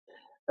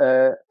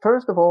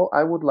First of all,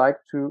 I would like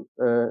to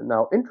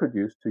now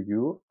introduce to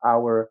you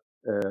our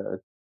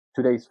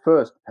today's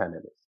first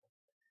panelist.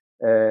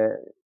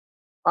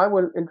 I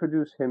will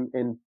introduce him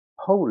in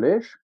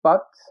Polish,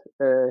 but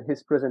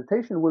his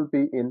presentation will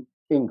be in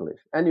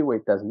English. Anyway,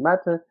 it doesn't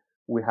matter.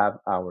 We have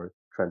our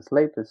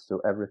translators, so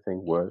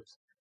everything works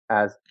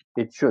as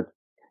it should.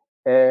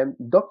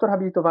 Doktor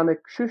habilitowany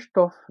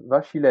Krzysztof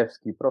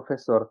Wasilewski,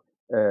 profesor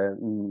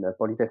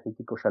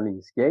Politechniki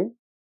Koszalińskiej,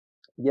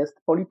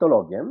 jest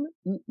politologiem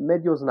i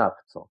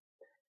medioznawcą.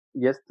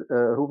 Jest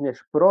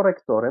również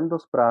prorektorem do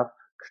spraw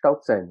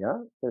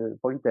kształcenia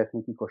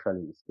Politechniki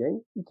Koszalińskiej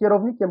i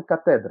kierownikiem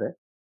Katedry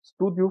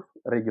Studiów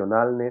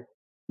Regionalnych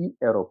i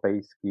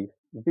Europejskich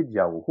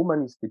Wydziału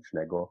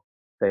Humanistycznego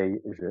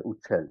tejże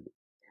uczelni.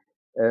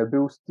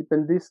 Był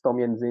stypendystą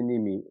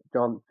m.in.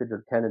 John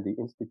Fitzgerald Kennedy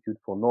Institute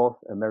for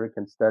North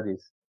American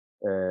Studies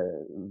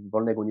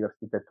Wolnego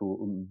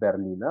Uniwersytetu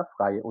Berlina,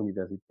 Freie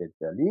Universität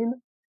Berlin,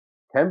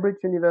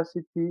 Cambridge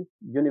University,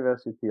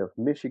 University of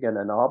Michigan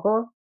Ann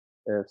Arbor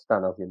w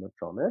Stanach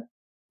Zjednoczonych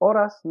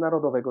oraz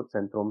Narodowego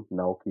Centrum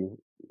Nauki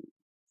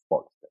w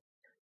Polsce.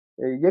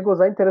 Jego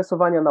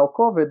zainteresowania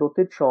naukowe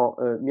dotyczą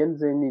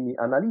m.in.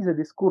 analizy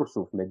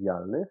dyskursów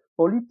medialnych,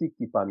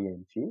 polityki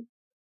pamięci,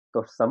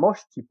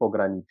 tożsamości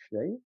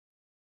pogranicznej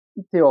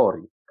i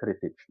teorii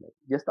krytycznej.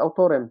 Jest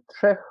autorem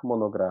 3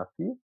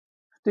 monografii,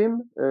 w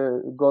tym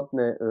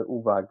godne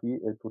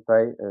uwagi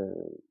tutaj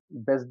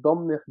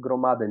Bezdomnych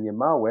gromady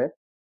niemałe,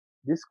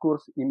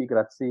 dyskurs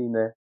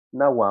imigracyjny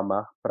na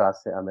łamach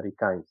prasy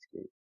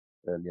amerykańskiej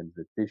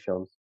między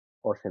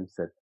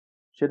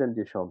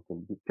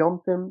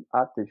 1875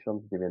 a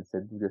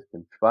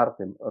 1924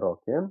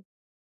 rokiem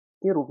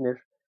i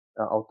również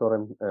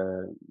autorem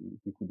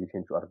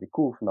kilkudziesięciu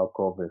artykułów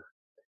naukowych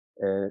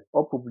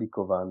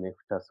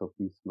opublikowanych w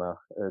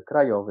czasopismach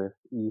krajowych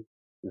i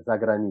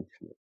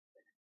zagranicznych.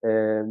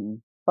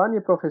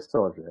 Panie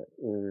profesorze,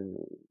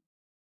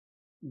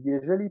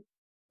 jeżeli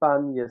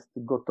pan jest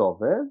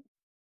gotowy,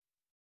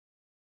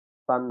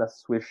 pan nas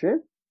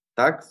słyszy?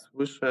 Tak,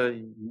 słyszę.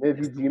 My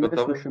widzimy,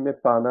 słyszymy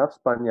pana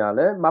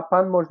wspaniale. Ma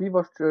pan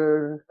możliwość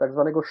tak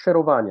zwanego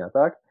szerowania,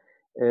 tak?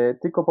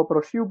 Tylko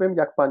poprosiłbym,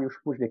 jak pan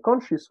już później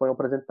kończy swoją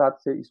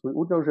prezentację i swój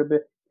udział,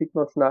 żeby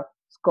kliknąć na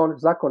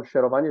zakończ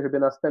szerowanie, żeby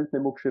następny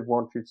mógł się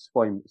włączyć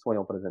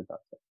swoją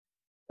prezentację.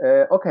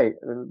 Okay,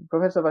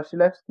 Professor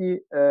Wasilewski,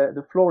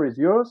 the floor is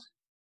yours.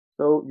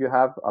 So you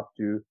have up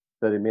to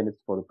 30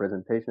 minutes for the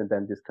presentation and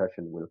then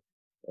discussion will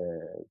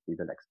be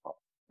the next part.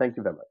 Thank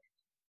you very much.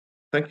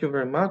 Thank you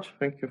very much.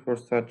 Thank you for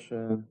such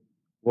a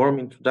warm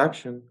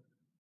introduction.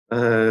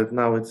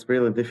 Now it's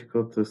really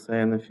difficult to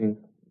say anything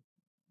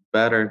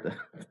better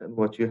than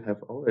what you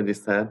have already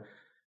said.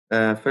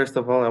 First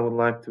of all, I would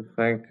like to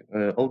thank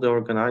all the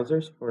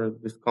organizers for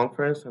this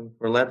conference and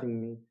for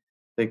letting me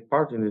take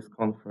part in this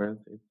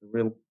conference. It's a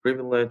real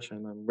privilege,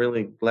 and I'm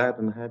really glad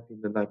and happy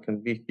that I can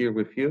be here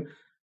with you,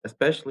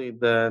 especially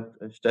that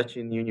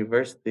Szczecin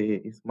University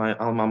is my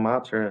alma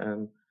mater,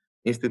 and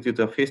Institute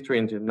of History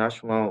and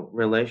International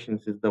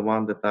Relations is the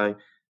one that I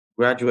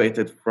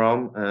graduated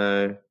from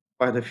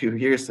quite a few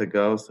years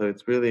ago. So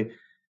it's really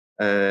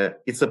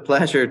it's a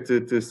pleasure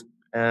to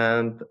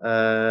and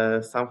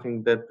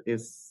something that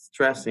is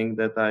stressing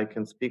that I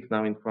can speak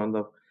now in front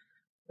of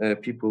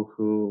people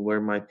who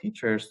were my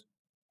teachers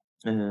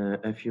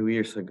a few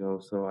years ago.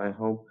 So I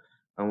hope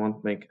I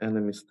won't make any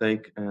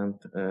mistake, and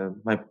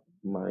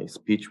my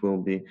speech will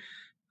be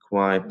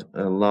quite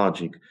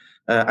logic.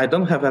 I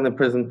don't have any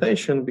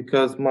presentation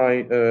because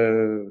my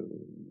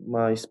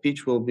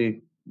speech will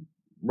be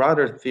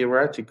rather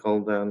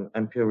theoretical than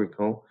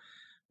empirical.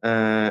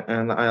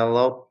 And I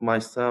allowed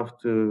myself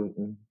to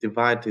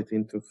divide it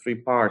into 3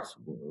 parts.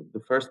 The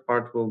first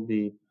part will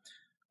be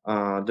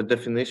the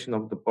definition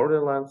of the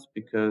borderlands,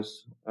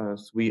 because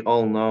as we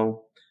all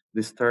know,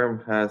 this term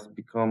has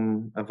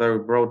become a very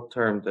broad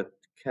term that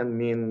can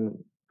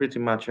mean pretty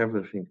much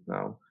everything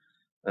now.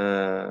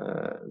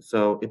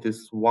 So it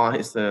is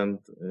wise and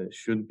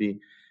should be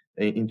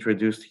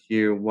introduced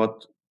here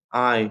what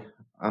I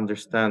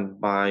understand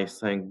by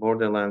saying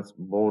borderlands,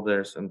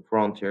 borders, and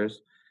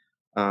frontiers.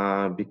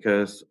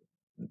 Because,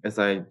 as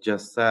I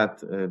just said,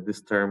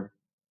 this term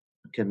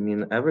can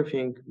mean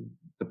everything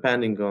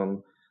depending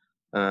on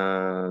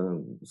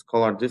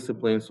scholar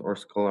disciplines or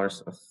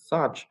scholars as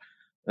such.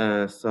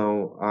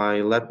 So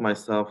I let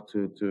myself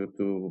to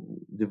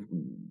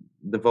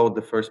devote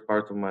the first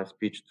part of my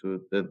speech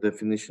to the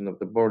definition of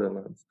the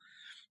borderlands.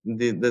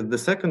 The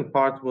second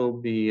part will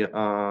be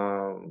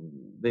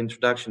the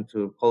introduction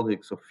to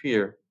politics of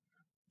fear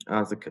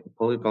as a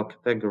political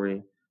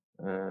category.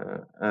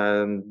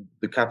 And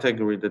the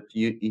category that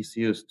is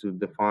used to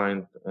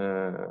define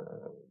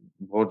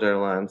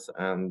borderlands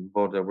and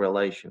border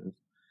relations,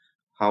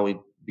 how it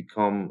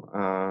become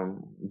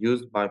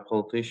used by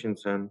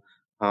politicians, and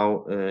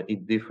how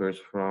it differs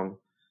from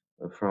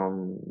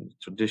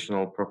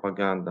traditional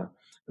propaganda.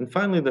 And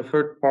finally, the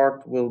third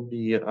part will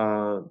be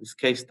these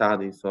case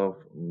studies of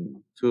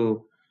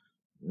two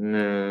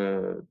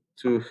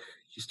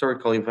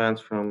historical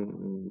events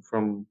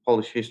from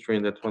Polish history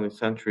in the 20th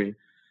century.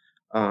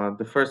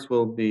 The first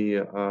will be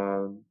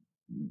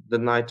the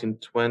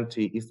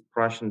 1920 East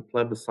Prussian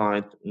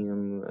plebiscite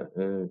in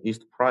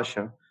East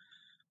Prussia,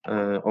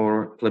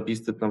 or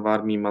plebiscyt na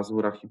Warmii,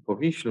 Mazurach i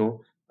Powiślu,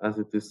 as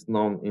it is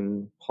known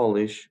in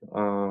Polish.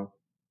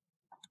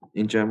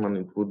 In German,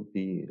 it would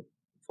be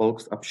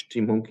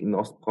Volksabstimmung in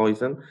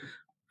Ostpreußen,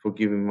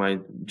 forgiving my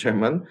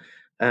German.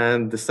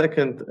 And the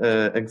second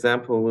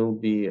example will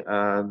be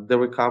the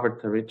recovered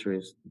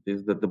territories,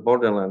 is the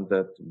borderland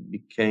that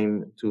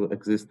became to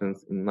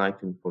existence in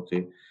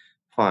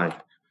 1945.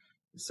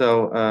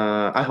 So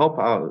I hope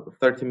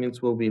 30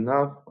 minutes will be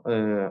enough. I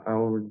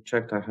already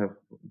checked, I have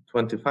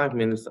 25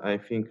 minutes. I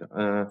think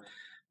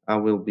I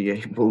will be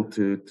able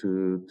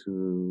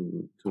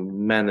to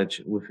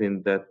manage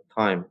within that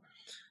time.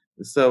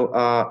 So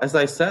as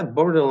I said,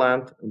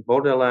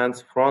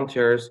 borderlands,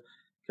 frontiers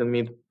can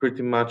mean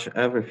pretty much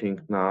everything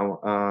now.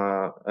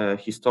 A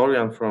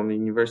historian from the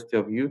University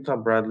of Utah,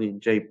 Bradley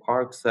J.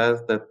 Park,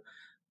 says that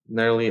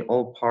nearly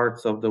all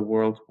parts of the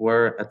world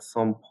were at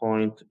some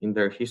point in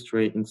their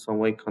history in some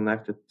way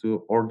connected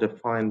to or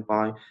defined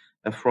by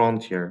a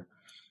frontier.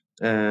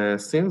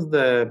 Since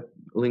the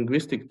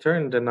linguistic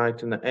turn in the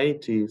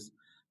 1980s,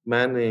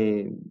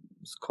 many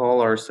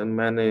scholars and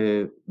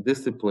many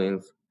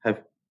disciplines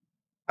have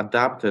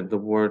adapted the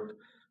word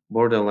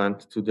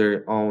borderland to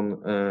their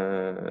own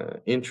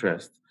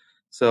interests.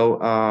 So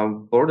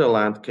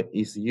borderland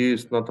is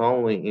used not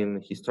only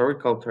in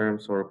historical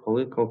terms or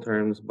political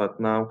terms, but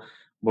now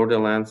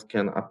borderlands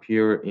can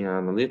appear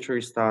in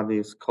literary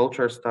studies,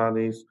 culture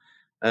studies,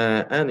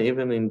 and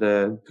even in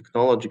the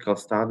technological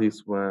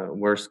studies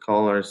where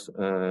scholars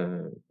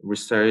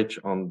research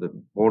on the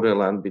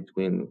borderland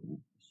between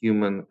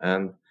human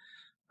and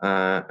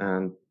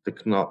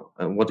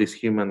what is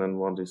human and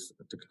what is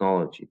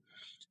technology.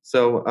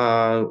 So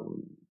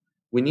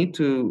we need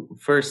to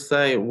first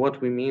say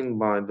what we mean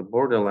by the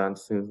borderland,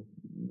 since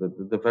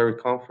the very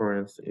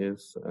conference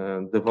is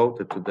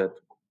devoted to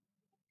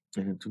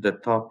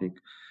that topic.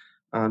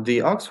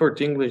 The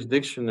Oxford English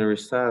Dictionary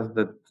says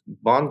that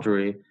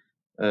boundary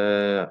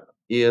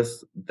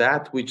is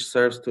that which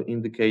serves to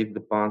indicate the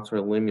bounds or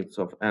limits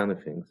of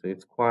anything. So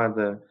it's quite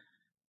a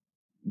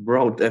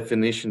broad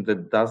definition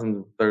that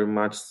doesn't very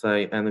much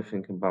say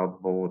anything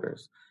about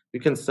borders. We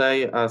can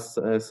say, as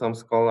some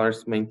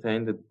scholars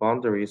maintain, that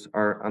boundaries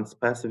are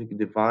unspecific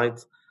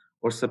divides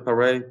or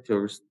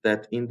separators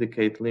that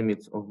indicate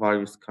limits of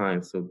various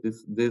kinds. So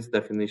this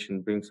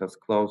definition brings us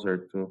closer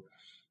to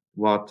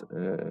what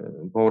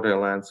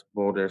borderlands,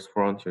 borders,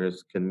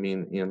 frontiers can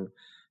mean in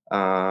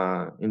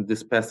the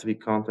specific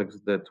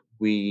context that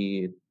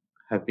we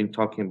have been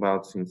talking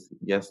about since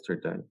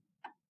yesterday.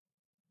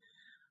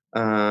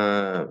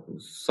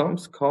 Some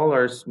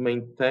scholars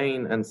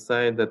maintain and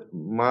say that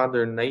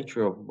modern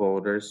nature of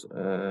borders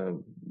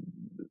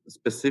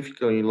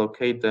specifically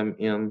locate them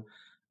in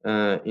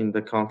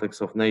the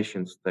context of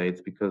nation states,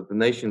 because the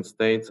nation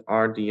states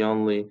are the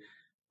only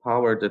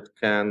power that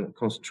can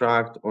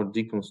construct or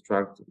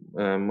deconstruct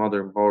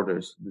modern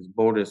borders. These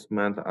borders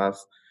meant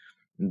as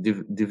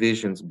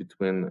divisions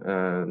between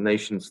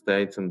nation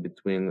states and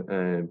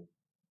between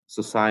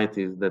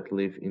societies that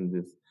live in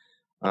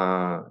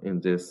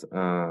these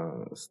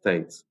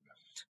states.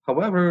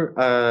 However,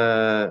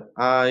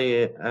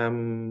 I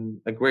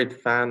am a great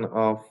fan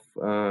of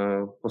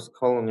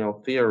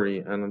post-colonial theory,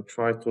 and I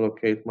try to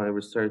locate my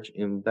research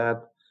in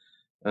that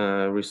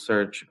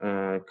research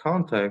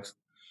context.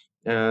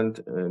 And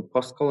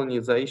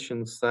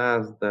post-colonization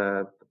says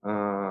that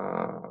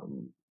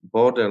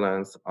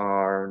borderlands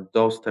are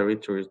those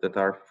territories that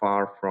are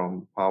far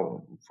from power,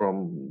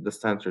 from the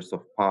centers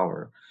of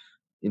power.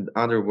 In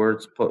other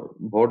words,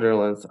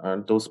 borderlands are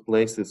those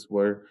places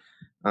where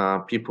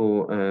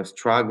people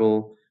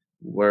struggle,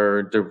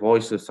 where their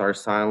voices are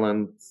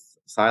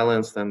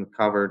silenced and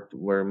covered,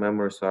 where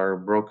memories are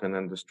broken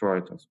and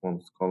destroyed, as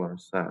one scholar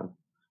said.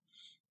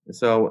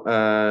 So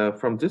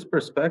from this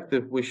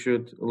perspective, we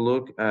should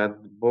look at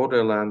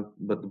borderland,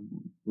 but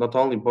not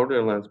only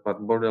borderlands, but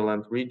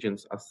borderland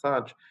regions as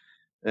such,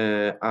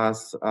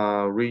 as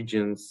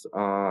regions,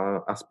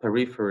 as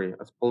periphery,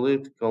 as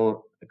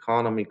political,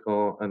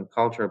 economical, and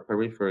cultural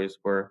peripheries,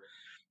 where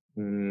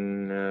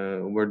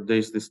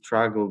there's this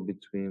struggle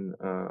between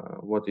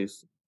what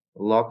is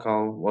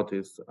local, what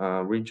is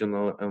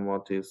regional, and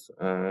what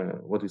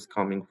is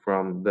coming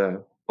from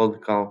the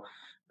political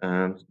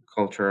and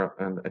cultural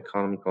and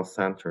economical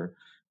center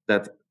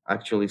that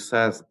actually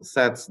sets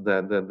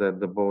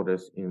the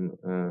borders in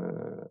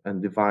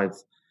and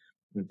divides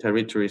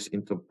territories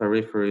into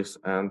peripheries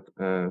and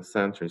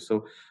centers.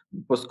 So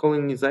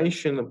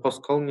post-colonization and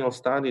post-colonial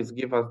studies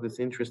give us this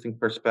interesting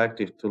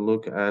perspective to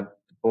look at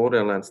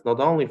borderlands,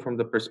 not only from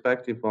the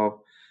perspective of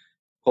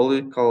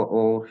political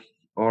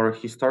or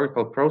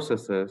historical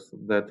processes,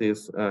 that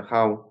is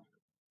how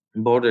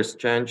borders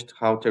changed,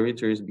 how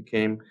territories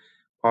became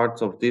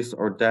parts of this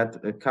or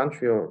that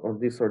country or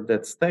this or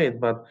that state,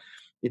 but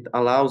it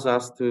allows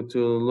us to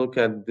look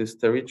at this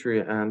territory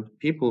and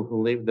people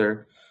who live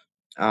there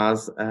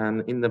as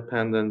an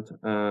independent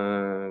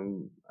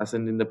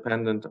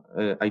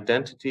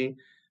identity,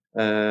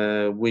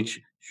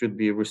 which should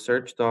be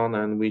researched on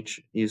and which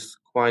is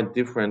quite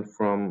different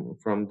from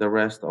the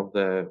rest of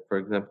the, for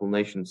example,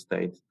 nation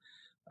states,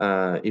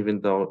 even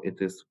though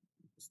it is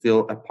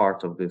still a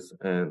part of this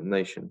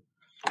nation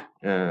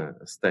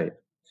state.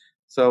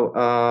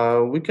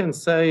 So we can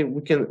say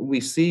we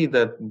see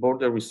that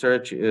border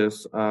research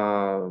is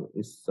a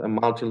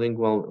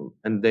multilingual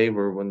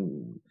endeavor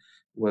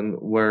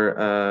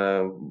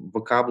where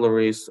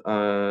vocabularies,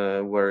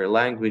 where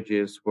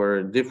languages,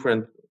 where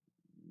different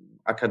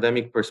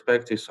academic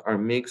perspectives are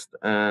mixed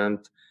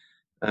and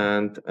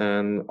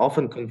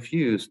often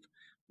confused.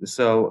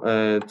 So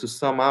to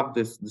sum up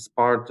this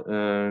part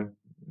on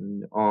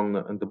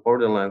the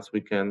borderlands,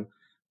 we can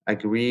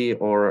agree,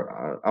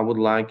 or I would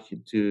like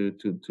to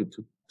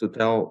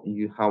tell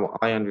you how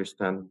I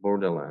understand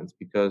borderlands,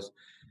 because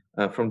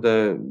from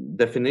the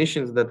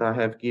definitions that I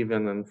have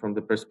given and from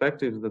the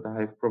perspectives that I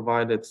have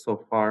provided so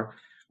far,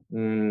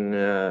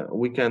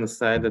 we can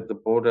say that the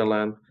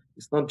borderland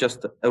is not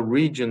just a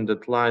region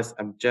that lies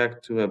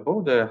object to a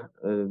border.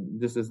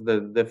 This is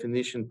the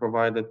definition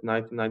provided in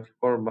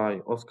 1994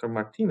 by Oscar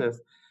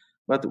Martinez.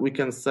 But we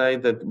can say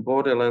that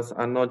borderlands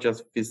are not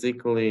just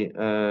physical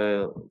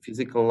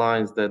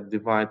lines that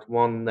divide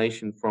one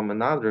nation from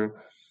another,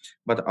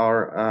 but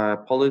are a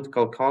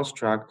political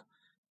construct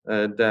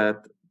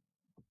that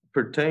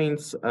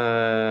pertains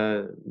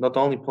not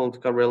only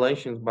political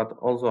relations but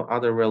also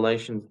other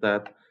relations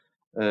that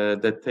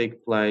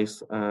take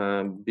place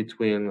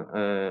between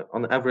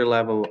on every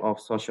level of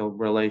social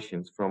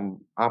relations,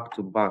 from up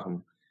to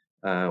bottom,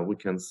 we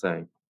can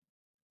say.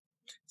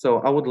 So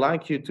I would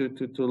like you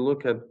to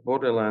look at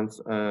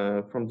borderlands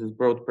from this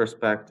broad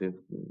perspective,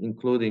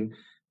 including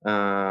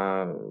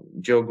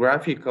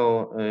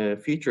geographical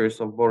features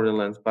of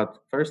borderlands, but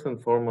first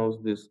and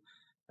foremost, these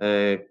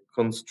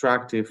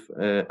constructive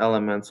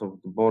elements of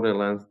the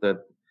borderlands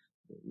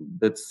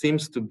that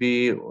seems to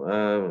be,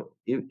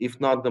 if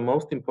not the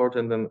most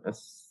important, and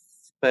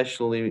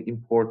especially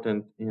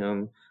important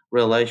in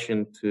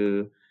relation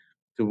to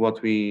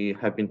what we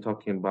have been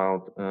talking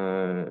about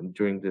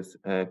during this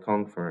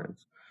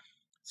conference.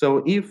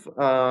 So if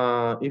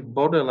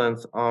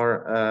borderlands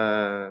are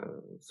a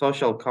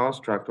social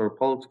construct or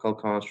political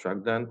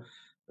construct, then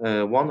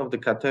one of the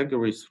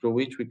categories through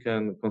which we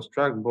can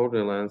construct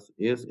borderlands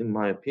is, in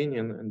my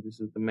opinion, and this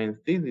is the main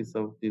thesis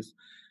of this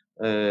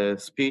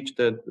speech,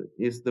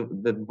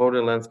 that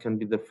borderlands can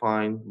be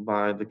defined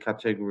by the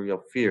category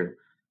of fear.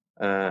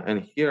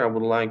 And here I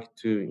would like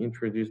to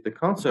introduce the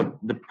concept,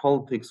 the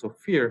politics of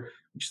fear,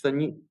 which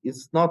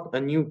is not a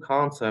new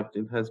concept.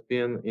 It has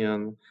been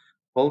in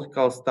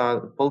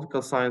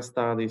political science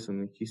studies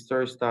and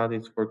history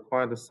studies for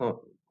quite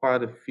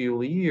a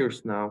few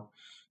years now,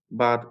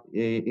 but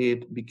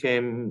it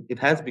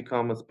has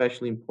become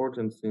especially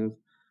important since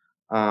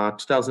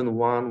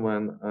 2001,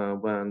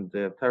 when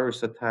the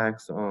terrorist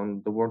attacks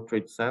on the World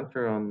Trade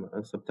Center on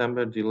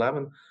September the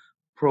 11th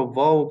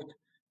provoked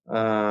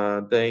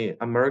the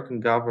American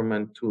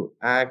government to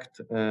act,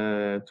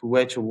 to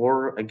wage a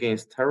war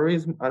against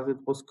terrorism, as it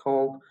was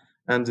called.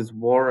 And this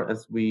war,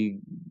 as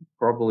we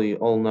probably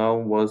all know,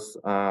 was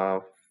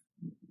the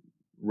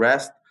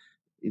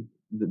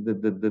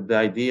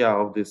idea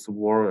of this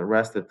war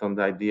rested on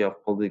the idea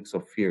of politics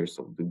of fear.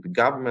 So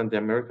the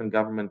American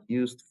government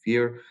used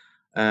fear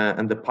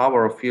and the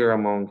power of fear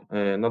among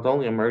not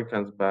only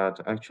Americans,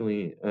 but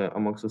actually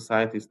among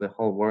societies, the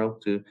whole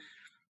world,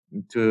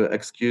 to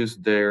excuse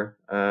their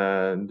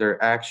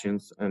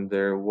actions and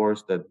their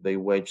wars that they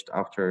waged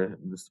after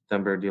the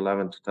September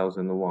 11,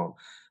 2001.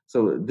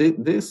 So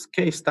these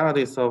case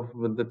studies of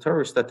the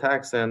terrorist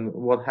attacks and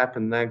what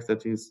happened next,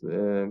 that is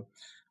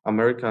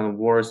American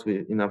wars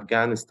in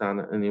Afghanistan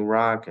and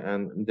Iraq,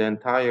 and the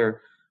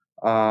entire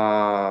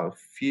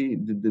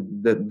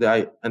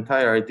the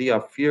entire idea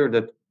of fear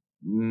that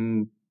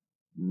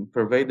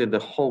pervaded the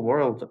whole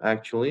world,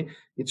 actually,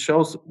 it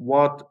shows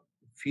what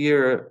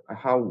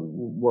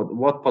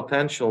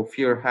potential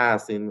fear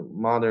has in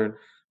modern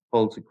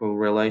political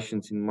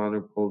relations, in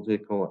modern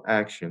political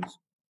actions.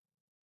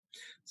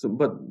 So,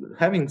 but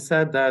having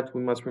said that,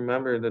 we must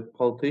remember that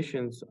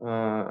politicians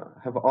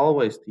have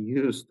always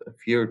used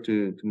fear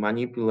to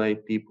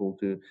manipulate people,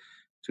 to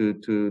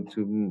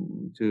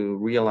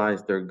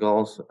realize their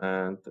goals,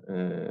 and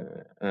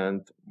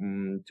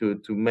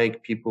to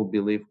make people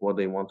believe what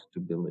they wanted to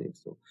believe.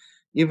 So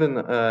even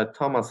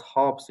Thomas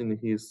Hobbes, in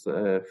his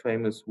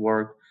famous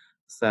work,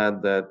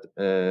 said that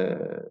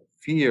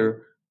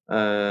fear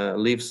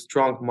leaves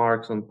strong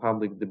marks on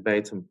public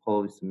debates and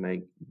policy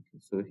making.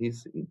 So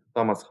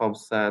Thomas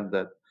Hobbes said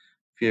that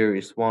fear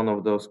is one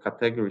of those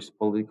categories,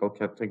 political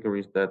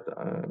categories, that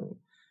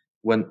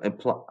when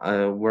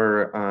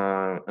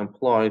were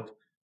employed,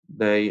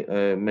 they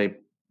may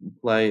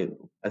play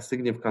a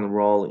significant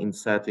role in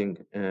setting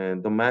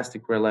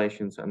domestic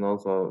relations and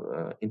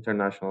also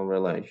international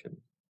relations.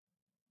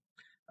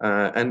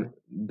 And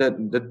that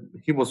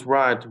he was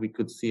right, we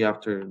could see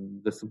after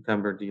the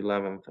September the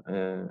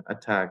 11th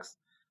attacks.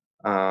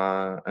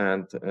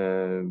 and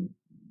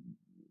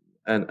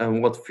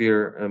what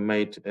fear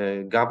made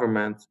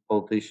governments,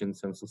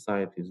 politicians, and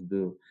societies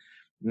do.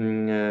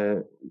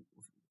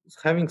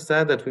 Having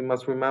said that, we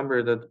must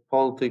remember that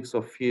politics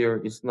of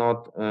fear is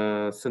not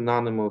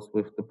synonymous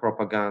with the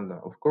propaganda.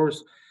 Of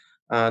course,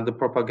 the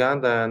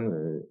propaganda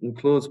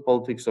includes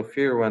politics of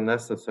fear when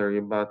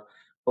necessary, but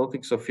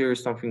politics of fear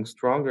is something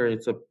stronger.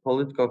 It's a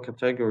political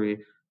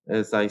category,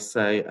 as I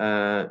say.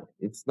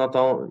 It's not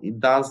all. It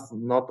does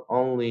not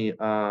only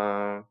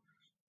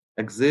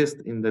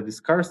exist in the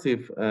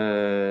discursive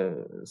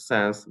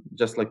sense,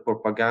 just like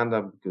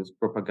propaganda, because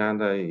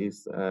propaganda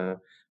is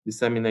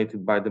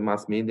disseminated by the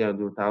mass media.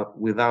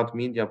 Without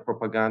media,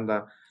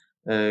 propaganda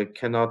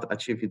cannot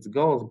achieve its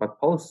goals. But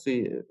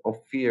policy of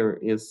fear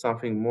is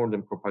something more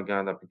than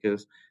propaganda,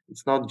 because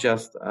it's not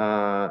just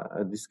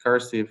a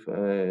discursive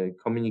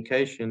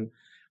communication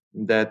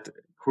that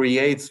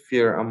creates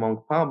fear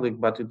among public,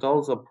 but it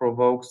also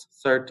provokes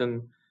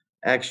certain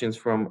actions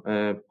from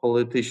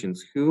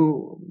politicians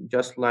who,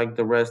 just like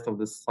the rest of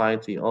the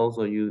society,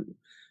 also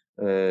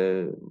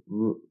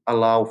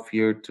allow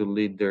fear to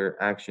lead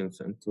their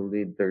actions and to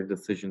lead their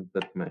decisions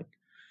that make.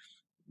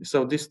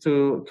 So these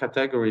two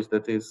categories,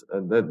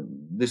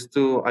 these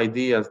two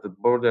ideas,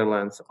 that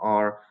borderlands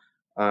are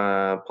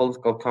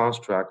political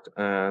construct,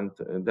 and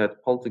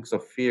that politics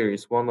of fear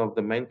is one of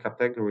the main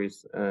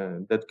categories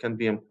that can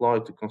be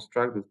employed to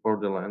construct these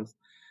borderlands.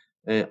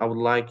 I would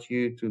like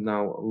you to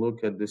now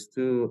look at these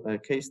two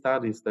case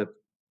studies that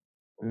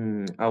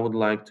I would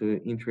like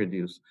to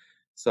introduce.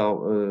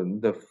 So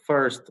the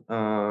first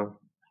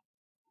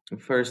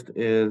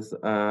is the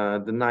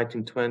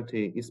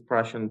 1920 East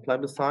Prussian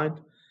plebiscite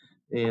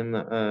in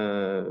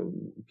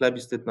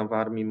plebiscyt na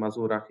Warmii,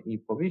 Mazurach i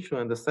Powiślu,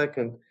 and the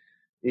second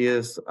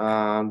is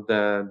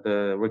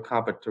the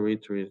recovered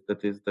territories,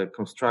 that is the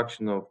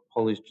construction of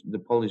the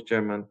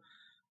Polish-German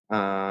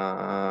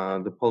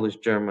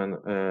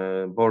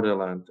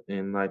borderland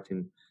in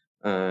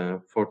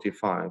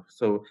 1945.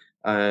 So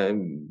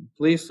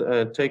please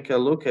take a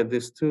look at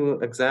these two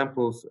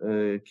examples,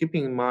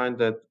 keeping in mind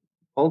that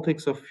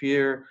politics of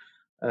fear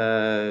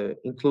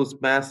includes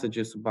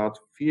messages about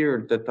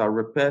fear that are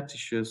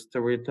repetitious,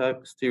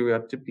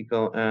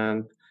 stereotypical,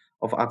 and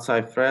of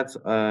outside threats,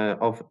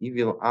 of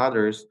evil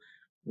others.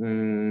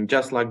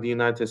 Just like the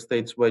United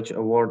States wage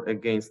a war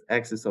against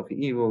axis of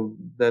evil,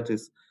 that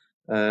is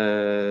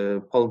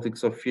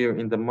politics of fear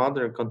in the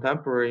modern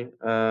contemporary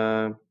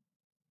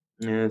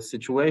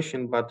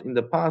situation. But in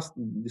the past,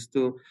 these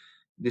two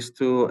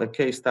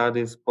case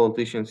studies,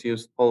 politicians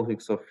used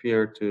politics of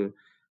fear to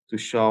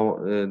show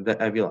the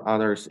evil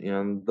others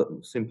and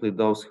simply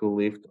those who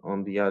lived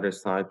on the other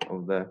side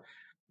of the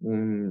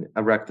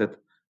erected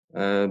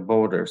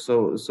border.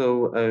 So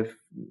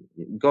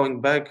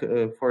going back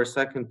for a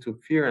second to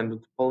fear and the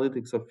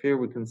politics of fear,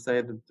 we can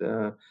say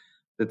that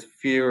that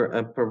fear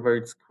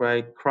perverts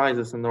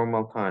crisis in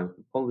normal times.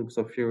 The politics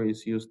of fear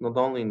is used not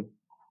only in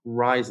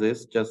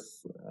crisis,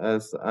 just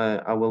as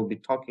I will be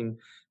talking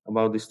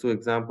about these two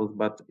examples,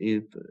 but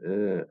it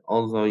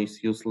also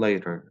is used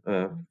later,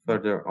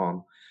 further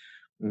on.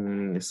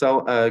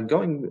 So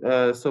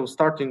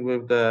starting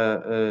with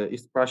the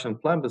East Prussian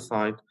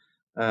plebiscite,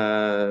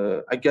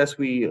 I guess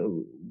we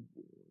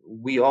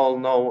all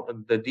know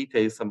the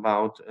details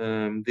about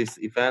this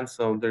event,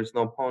 so there's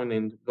no point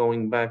in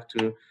going back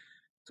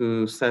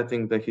to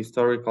setting the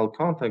historical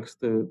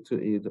context to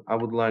it. I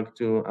would like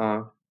to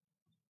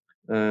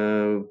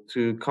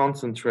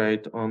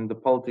concentrate on the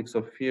politics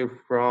of fear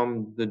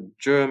from the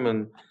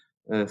German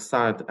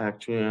side,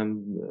 actually,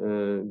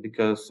 and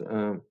because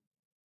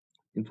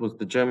it was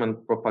the German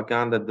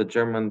propaganda, the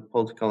German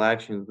political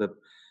actions that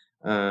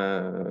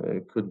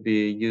could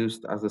be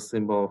used as a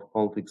symbol of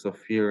politics of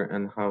fear,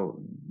 and how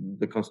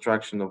the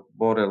construction of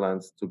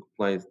borderlands took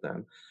place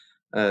then.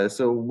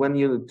 So when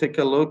you take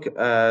a look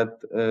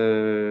at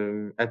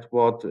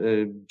what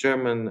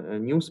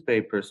German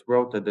newspapers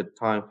wrote at the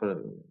time,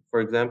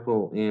 for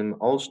example, in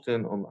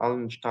Olsztyn on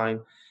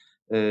Allenstein,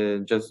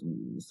 just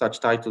such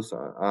titles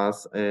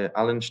as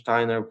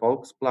Allensteiner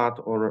Volksblatt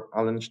or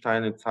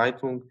Allensteiner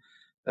Zeitung,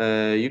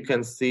 you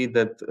can see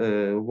that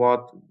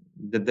what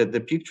the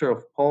picture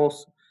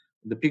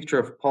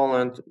of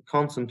Poland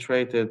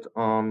concentrated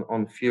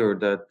on fear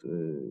that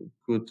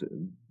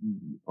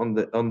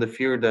on the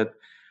fear that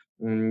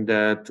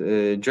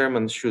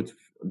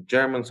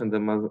Germans and the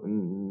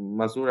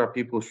Mazura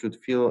people should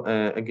feel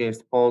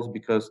against Poles,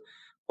 because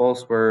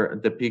Poles were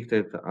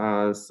depicted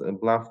as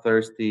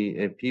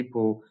bloodthirsty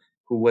people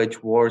who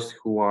wage wars,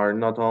 who are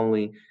not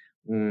only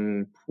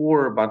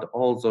poor, but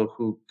also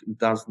who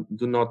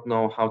do not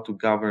know how to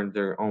govern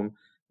their own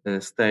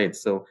state.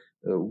 So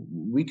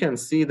we can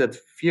see that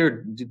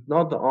fear did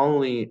not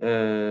only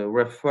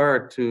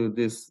refer to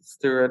this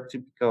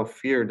stereotypical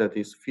fear, that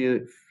is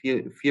fear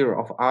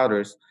of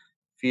others,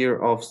 fear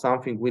of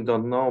something we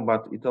don't know,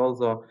 but it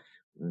also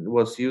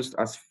was used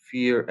as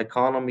fear,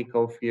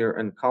 economical fear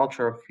and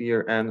cultural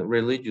fear and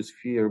religious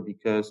fear,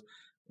 because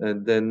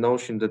the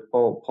notion that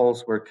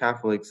Poles were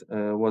Catholics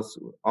was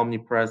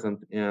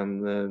omnipresent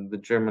in the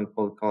German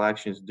political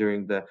actions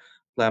during the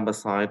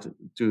plebiscite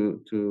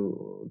to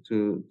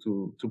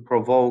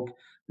provoke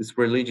this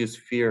religious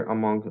fear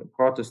among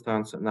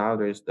Protestants and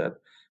others that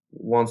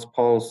once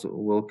Poles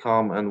will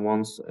come and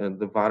once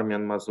the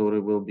Warmian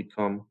Mazury will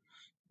become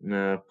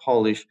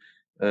Polish,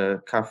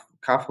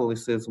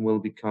 Catholicism will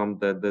become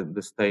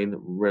the state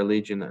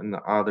religion, and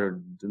other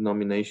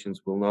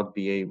denominations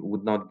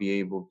would not be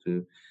able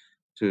to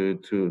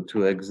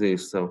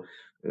exist. So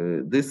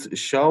this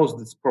shows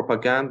this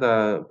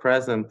propaganda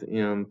present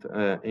in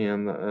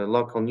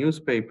local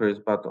newspapers,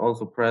 but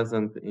also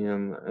present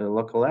in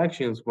local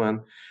actions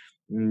when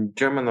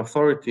German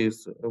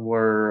authorities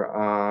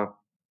were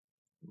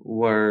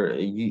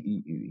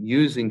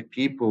using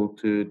people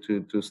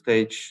to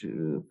stage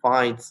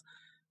fights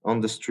on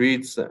the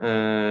streets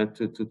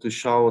to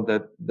show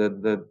that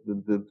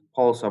the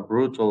Poles are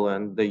brutal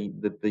and they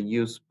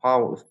use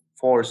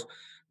force,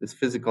 this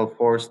physical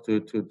force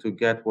to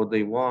get what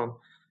they want,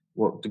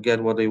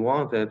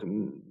 that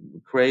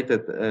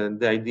created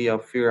the idea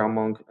of fear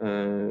among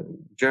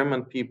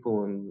German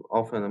people and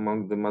often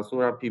among the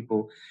Mazura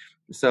people.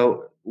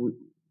 So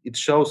it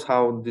shows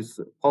how this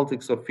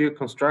politics of fear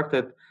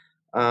constructed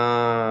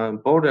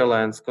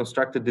borderlands,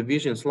 constructed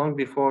divisions long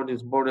before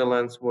these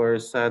borderlands were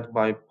set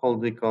by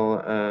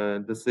political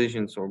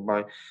decisions or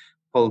by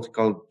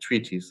political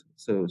treaties.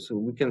 So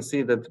we can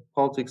see that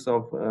politics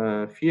of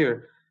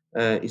fear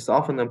is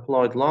often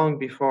employed long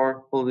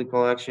before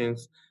political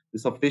actions,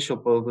 these official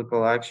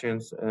political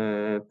actions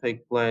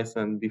take place,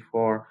 and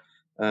before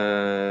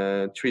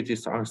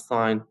treaties are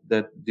signed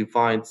that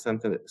divide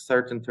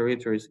certain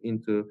territories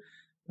into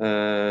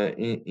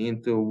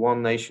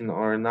one nation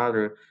or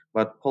another.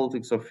 But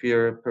politics of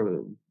fear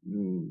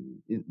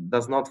it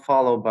does not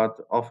follow, but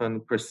often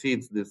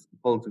precedes these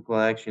political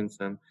actions,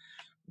 and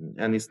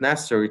it's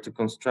necessary to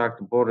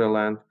construct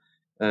borderland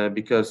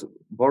because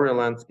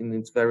borderland in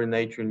its very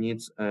nature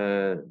needs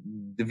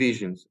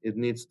divisions. It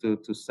needs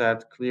to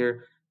set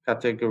clear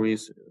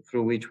categories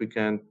through which we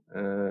can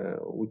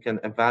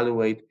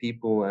evaluate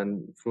people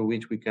and through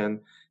which we can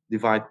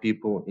divide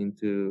people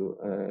into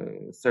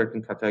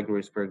certain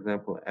categories, for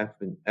example,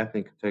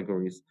 ethnic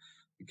categories,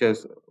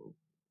 because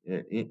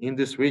in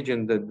this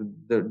region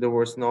there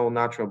was no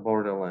natural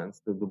borderlands.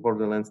 The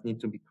borderlands need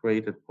to be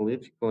created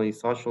politically,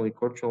 socially,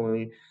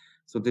 culturally.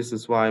 So this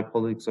is why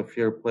politics of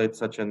fear played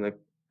such an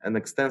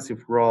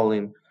extensive role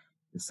in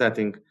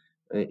setting,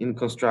 in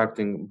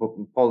constructing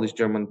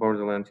Polish-German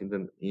borderland in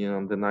the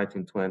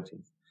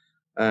 1920s.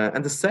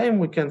 And the same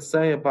we can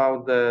say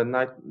about the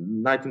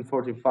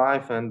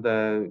 1945 and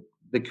the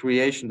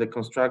creation, the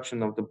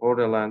construction of the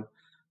borderland,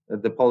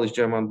 the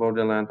Polish-German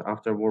borderland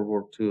after World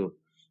War II,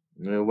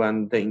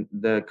 when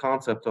the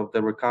concept of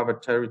the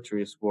recovered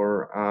territories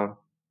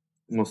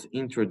was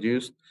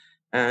introduced,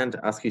 and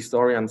as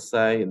historians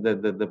say,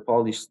 the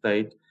Polish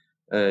state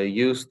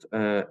used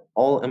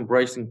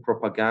all-embracing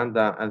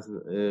propaganda, as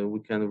we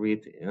can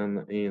read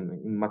in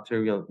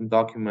material, in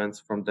documents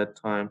from that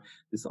time.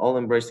 This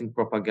all-embracing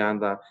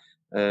propaganda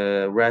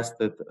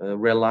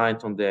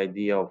relied on the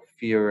idea of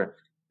fear,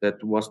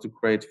 that was to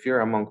create fear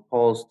among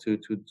Poles to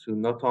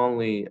not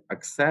only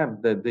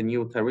accept the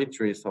new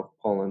territories of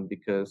Poland,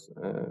 because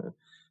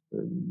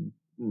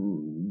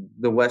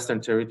the Western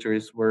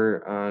territories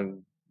were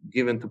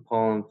given to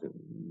Poland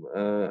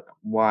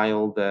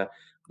while the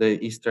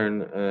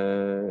eastern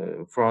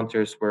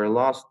frontiers were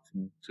lost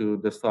to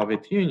the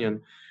Soviet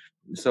Union.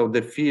 So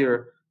the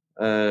fear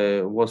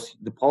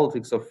the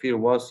politics of fear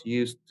was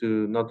used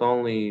to not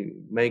only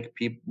make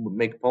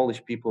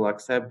Polish people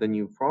accept the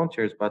new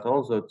frontiers, but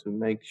also to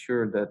make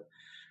sure that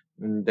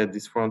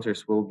these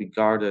frontiers will be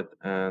guarded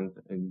and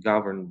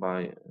governed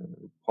by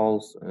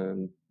Poles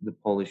and the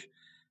Polish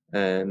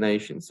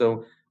nation.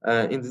 So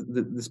in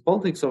this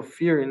politics of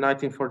fear in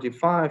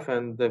 1945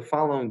 and the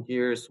following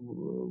years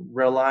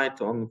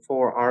relied on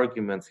four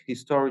arguments: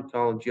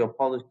 historical,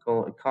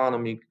 geopolitical,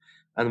 economic,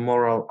 and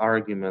moral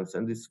arguments.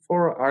 And these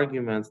four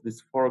arguments,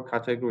 these four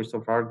categories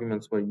of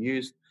arguments were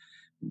used.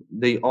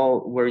 They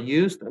all were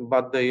used,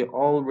 but they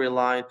all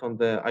relied on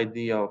the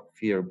idea of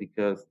fear,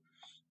 because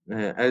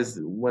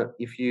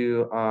if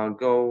you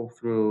go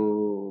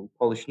through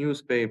Polish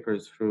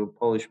newspapers, through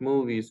Polish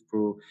movies,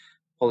 through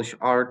Polish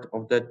art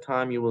of that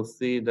time, you will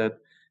see that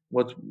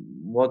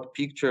what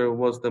picture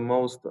was the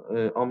most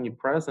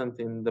omnipresent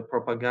in the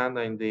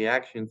propaganda, in the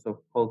actions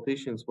of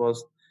politicians,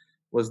 was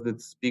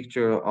this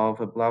picture of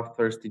a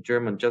bloodthirsty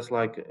German. Just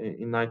like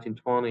in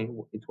 1920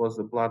 it was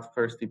a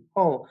bloodthirsty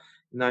Pole,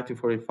 in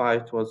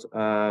 1945 it was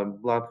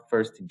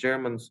bloodthirsty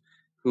Germans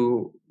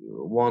who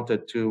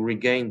wanted to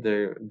regain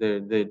their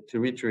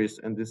territories,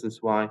 and this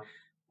is why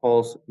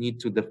Poles need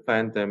to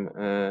defend them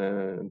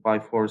by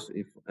force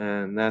if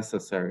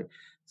necessary.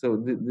 So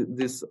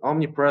this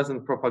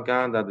omnipresent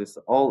propaganda, this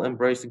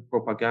all-embracing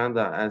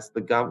propaganda, as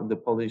the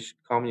Polish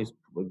communist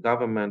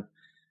government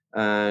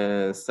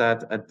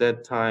said at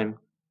that time,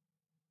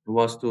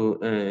 was to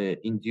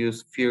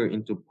induce fear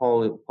into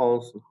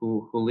Poles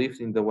who lived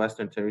in the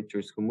Western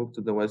territories, who moved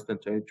to the Western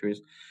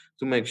territories,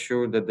 to make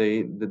sure that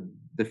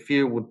the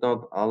fear would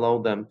not allow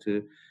them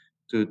to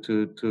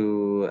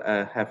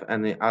have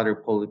any other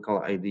political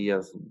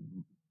ideas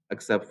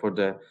except for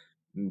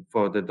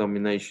the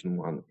domination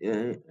one.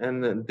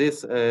 And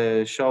this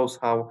shows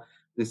how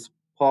this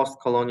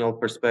post-colonial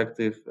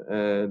perspective,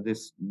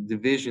 this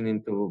division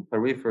into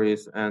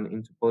peripheries and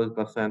into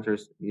political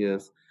centers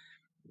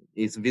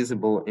is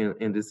visible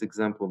in this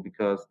example,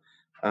 because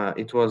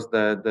it was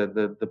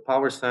the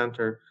power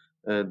center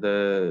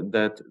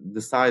that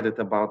decided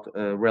about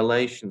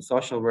relations,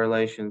 social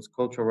relations,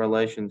 cultural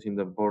relations in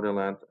the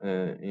borderland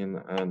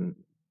in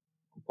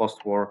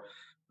post-war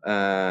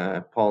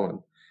Poland.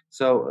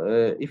 So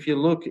if you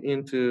look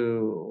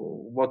into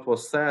what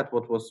was said,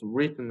 what was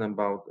written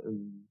about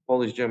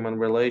Polish-German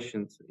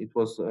relations, it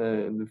was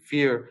the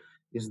fear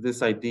is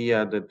this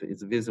idea that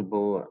is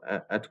visible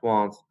at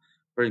once.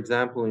 For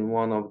example, in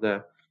one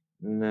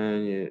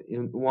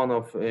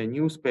of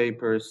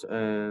newspapers,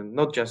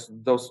 not just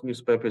those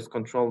newspapers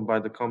controlled by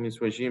the communist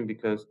regime,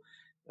 because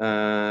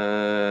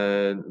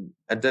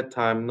at that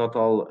time not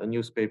all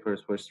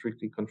newspapers were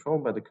strictly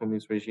controlled by the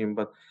communist regime,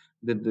 but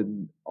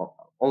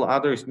all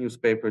other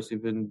newspapers,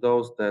 even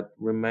those that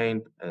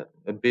remained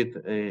a bit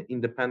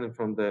independent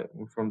from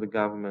the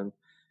government,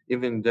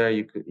 even there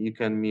you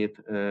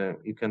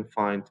can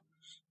find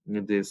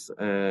this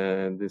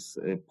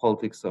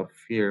politics of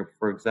fear.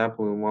 For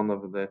example, in one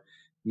of the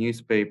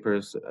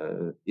newspapers,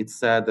 it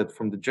said that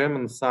from the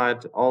German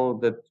side, all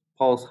that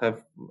Poles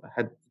have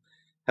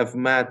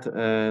met,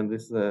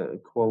 this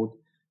quote,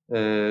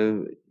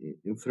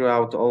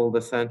 throughout all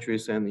the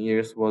centuries and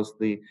years, was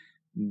the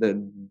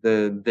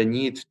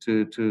need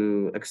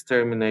to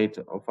exterminate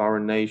of our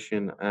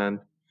nation, and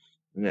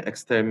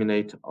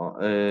exterminate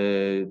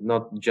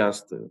not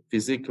just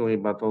physically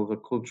but also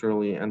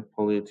culturally and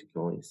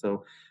politically.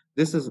 So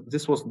this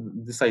was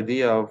this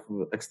idea of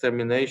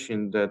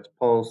extermination that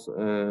Poles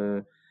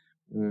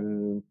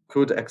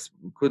could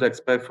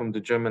expect from the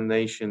German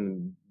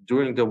nation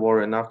during the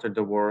war and after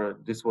the war.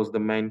 This was the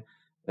main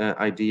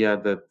idea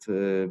that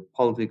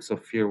politics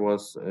of fear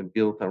was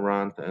built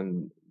around,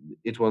 and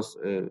it was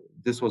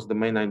this was the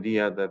main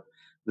idea that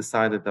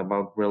decided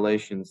about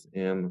relations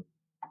in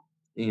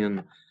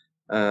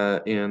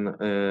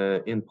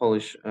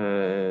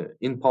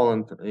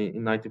Poland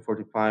in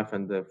 1945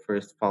 and the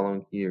first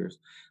following years.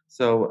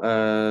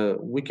 So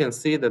we can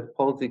see that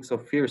politics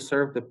of fear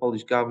served the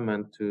Polish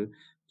government to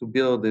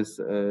build this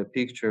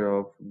picture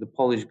of the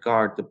Polish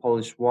Guard, the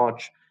Polish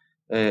watch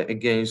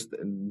against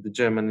the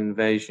German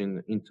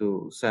invasion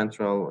into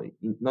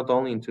not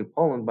only into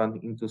Poland but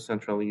into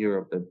Central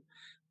Europe,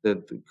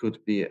 that could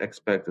be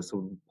expected.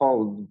 So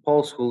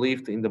Poles who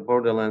lived in the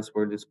borderlands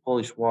were this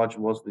Polish watch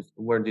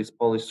were these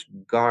Polish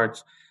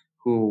guards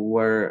who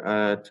were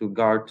to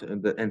guard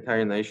the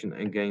entire nation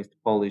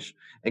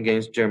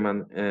against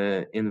German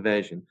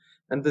invasion.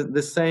 And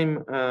the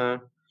same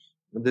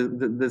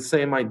the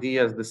same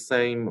ideas, the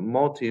same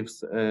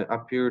motives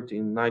appeared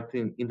in the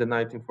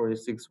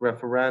 1946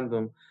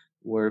 referendum,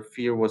 where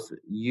fear was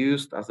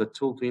used as a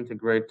tool to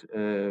integrate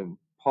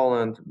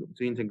Poland,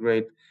 to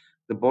integrate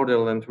the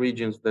borderland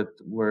regions that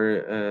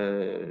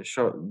were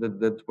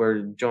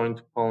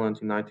joined Poland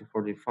in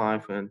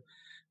 1945, and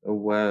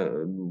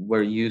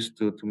were used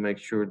to make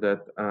sure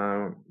that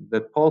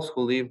that Poles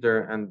who live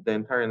there and the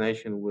entire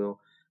nation will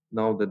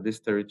know that these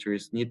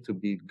territories need to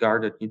be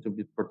guarded, need to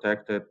be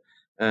protected.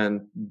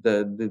 And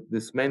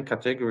this main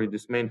category,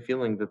 this main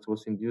feeling that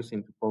was induced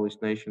into Polish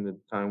nation at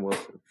the time was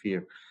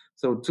fear.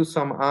 So to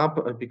sum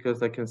up,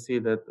 because I can see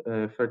that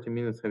 30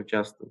 minutes have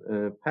just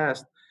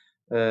passed,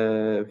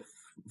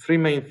 three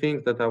main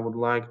things that I would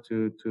like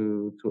to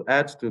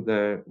add to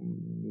the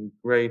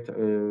great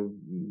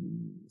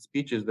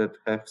speeches that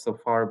have so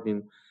far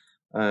been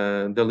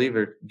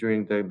delivered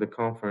during the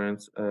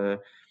conference.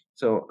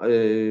 So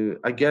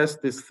I guess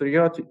this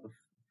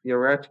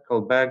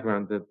theoretical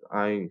background that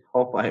I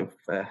hope I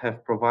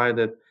have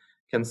provided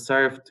can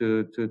serve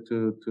to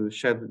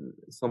shed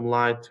some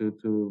light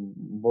to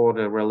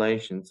border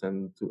relations,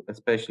 and to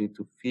especially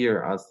to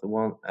fear as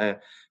one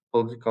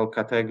political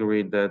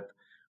category that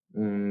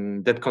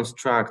that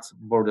constructs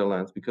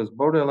borderlands, because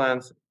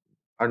borderlands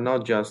are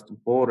not just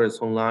borders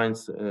on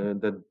lines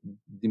that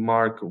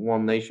demark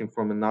one nation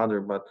from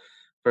another, but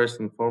first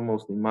and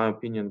foremost, in my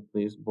opinion,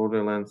 please,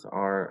 borderlands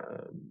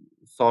are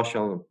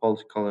social,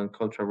 political, and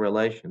cultural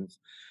relations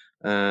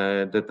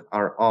that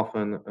are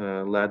often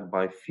led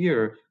by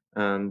fear.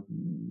 And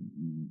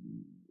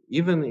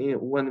even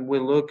when we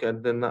look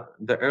at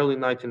the early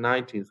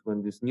 1990s,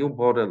 when this new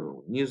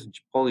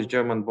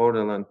Polish-German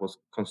borderland was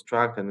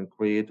constructed and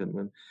created,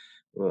 when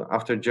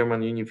after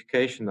German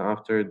unification,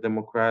 after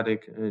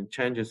democratic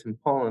changes in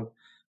Poland,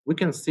 we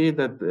can see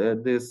that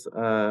this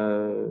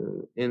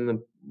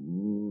in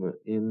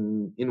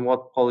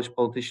what Polish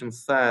politicians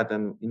said,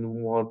 and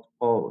in what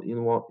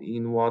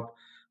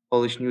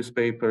Polish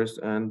newspapers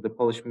and the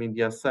Polish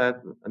media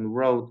said and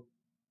wrote,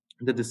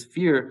 that this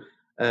fear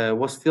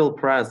was still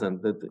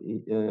present. That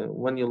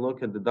when you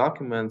look at the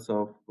documents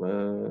of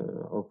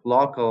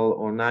local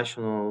or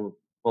national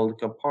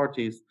political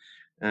parties,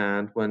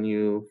 and when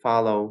you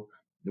follow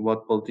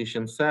what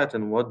politicians said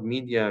and what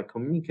media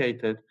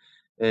communicated,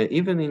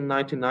 even in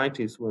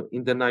 1990s,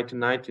 in the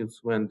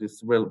 1990s, when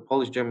this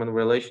Polish-German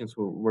relations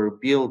were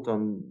built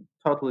on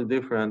totally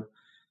different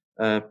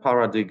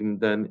paradigm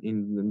than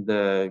in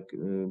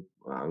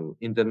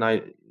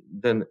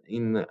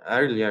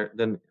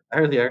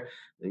earlier,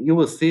 you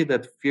will see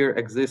that fear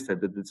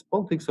existed. That this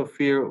politics of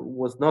fear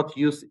was not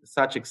used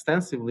such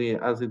extensively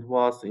as it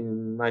was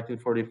in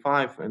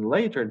 1945 and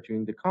later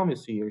during the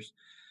communist years.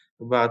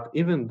 But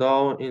even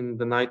though in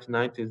the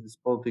 1990s this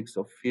politics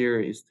of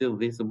fear is still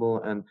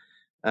visible, and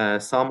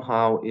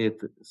somehow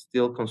it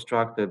still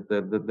constructed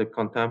the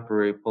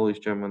contemporary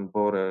Polish-German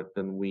border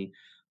that we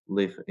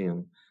live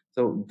in.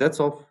 So that's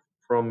all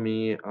from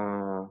me.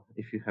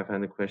 If you have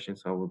any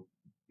questions, I would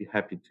be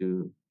happy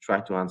to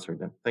try to answer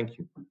them. Thank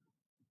you.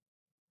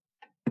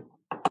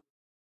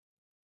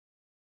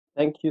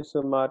 Thank you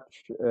so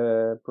much,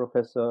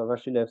 Professor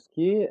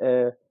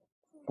Wasilewski,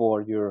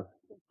 for your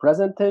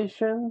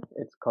presentation,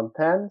 its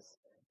contents,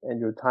 and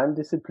your time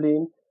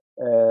discipline.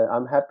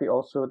 I'm happy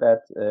also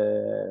that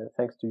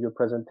thanks to your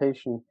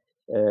presentation,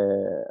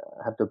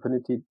 I have the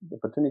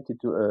opportunity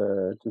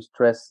to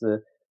stress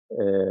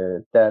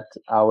that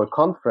our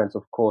conference,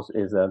 of course,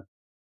 is a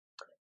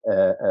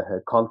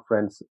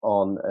conference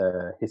on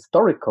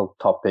historical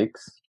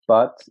topics,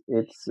 but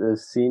it's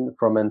seen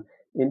from an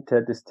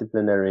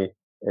interdisciplinary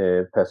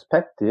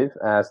perspective,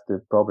 as the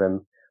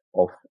problem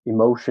of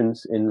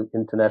emotions in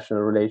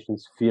international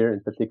relations, fear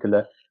in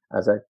particular,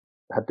 as I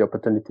had the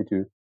opportunity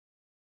to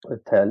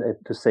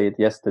say it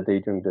yesterday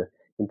during the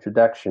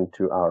introduction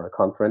to our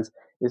conference,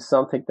 is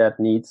something that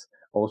needs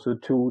also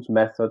tools,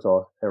 methods,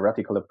 or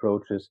theoretical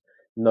approaches,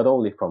 not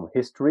only from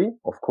history,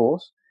 of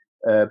course,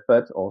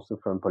 but also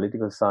from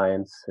political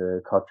science,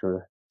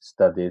 cultural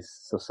studies,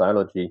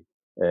 sociology,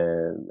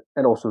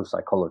 and also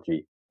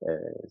psychology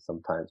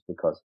sometimes,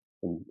 because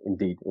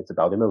indeed it's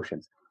about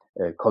emotions,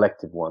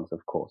 collective ones,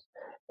 of course.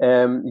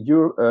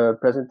 Your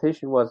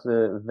presentation was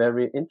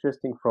very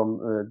interesting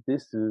from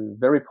this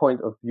very point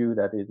of view,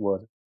 that it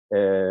was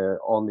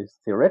on this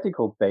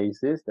theoretical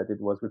basis, that it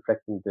was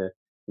reflecting the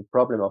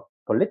problem of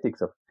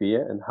politics of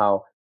fear, and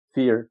how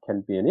fear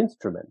can be an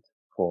instrument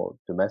for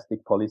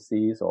domestic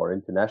policies or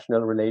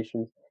international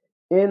relations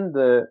in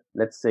the,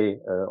 let's say,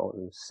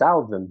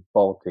 southern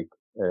Baltic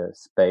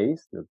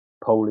space, the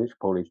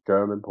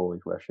Polish-German,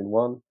 Polish-Russian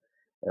one.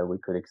 We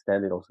could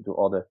extend it also to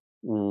other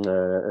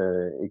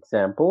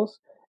examples.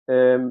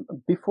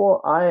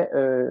 Before I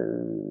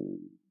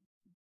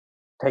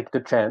take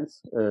the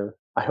chance,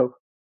 I hope,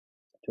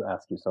 to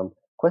ask you some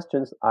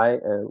questions, I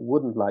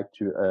wouldn't like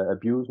to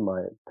abuse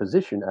my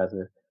position as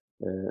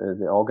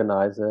the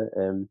organizer.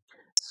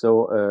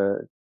 So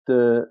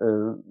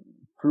the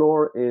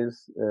floor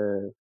is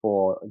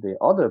for the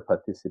other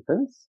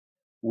participants.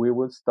 We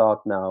will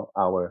start now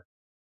our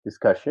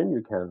discussion.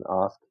 You can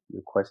ask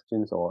your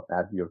questions or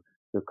add your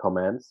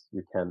comments.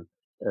 You can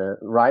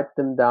write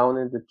them down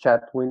in the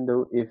chat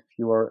window if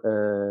you're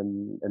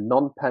a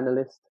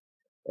non-panelist.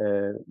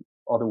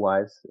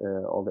 Otherwise,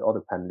 all the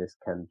other panelists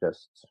can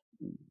just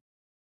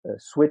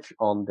switch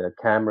on their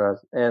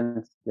cameras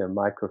and their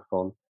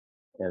microphone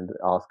and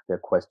ask their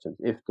questions.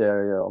 If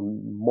there are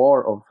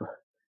more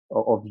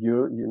of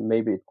you,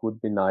 maybe it would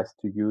be nice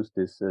to use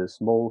this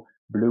small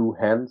blue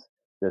hand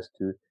just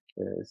to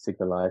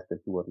signalize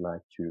that you would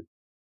like to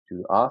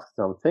ask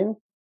something.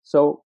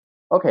 So,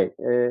 okay,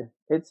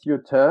 it's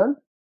your turn.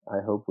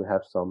 I hope we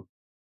have some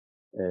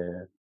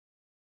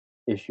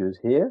issues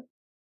here.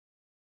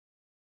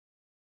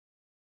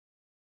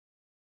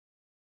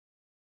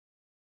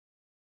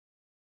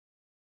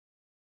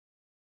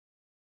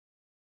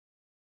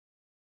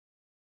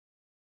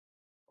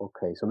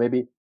 Okay, so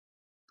maybe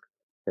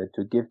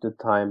to give the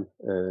time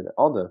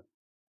other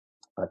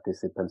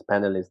participants,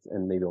 panelists,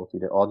 and maybe also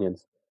the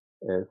audience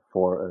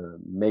for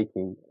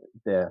making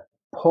their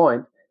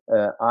point,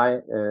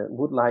 I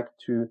would like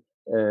to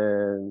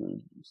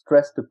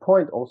stress the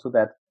point also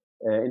that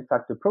in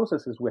fact the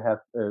processes we have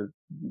were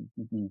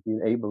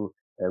able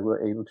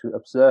to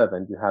observe,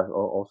 and you have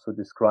also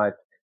described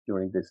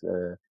during this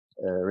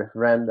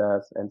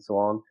referenda and so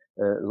on,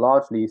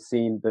 largely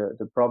seen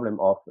the problem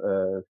of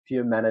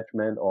fear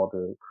management, or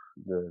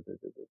the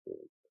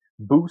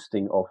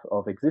boosting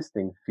of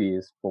existing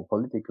fears for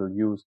political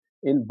use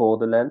in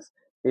borderlands.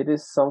 It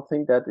is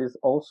something that is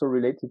also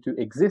related to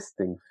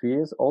existing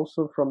fears,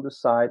 also from the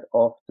side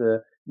of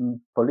the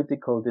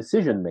political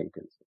decision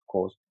makers, of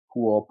course,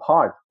 who are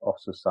part of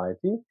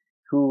society,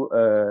 who,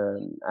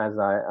 as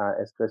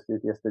I stressed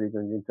it yesterday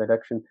during the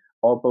introduction,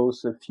 are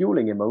both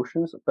fueling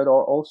emotions, but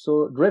are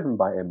also driven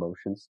by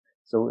emotions.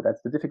 So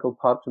that's the difficult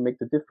part, to make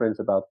the difference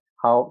about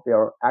how they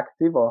are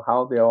active or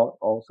how they are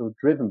also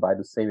driven by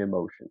the same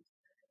emotions.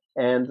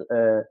 And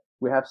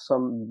we have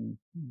some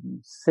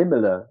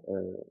similar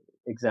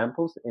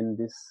examples. In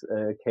this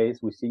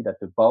case, we see that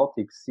the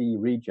Baltic Sea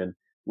region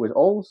with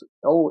all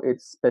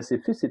its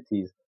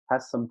specificities,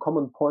 has some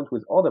common points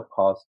with other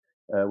parts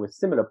with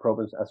similar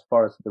problems as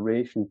far as the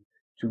relation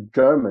to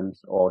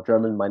Germans or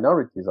German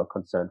minorities are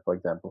concerned. For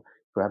example,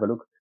 if we have a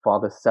look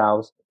farther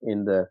south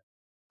in the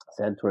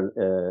Central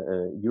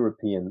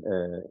European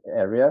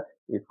area,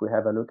 if we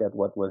have a look at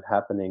what was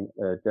happening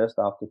just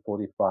after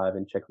 45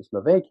 in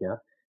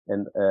Czechoslovakia,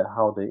 and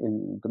how the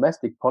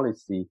domestic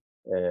policy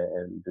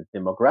and the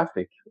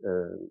demographic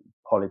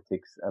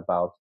politics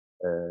about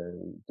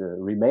the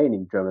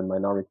remaining German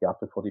minority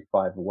after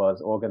 45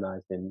 was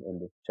organized in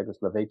the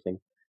Czechoslovakian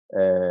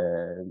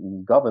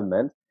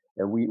government,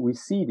 we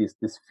see these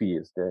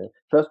fears.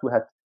 First, we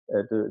had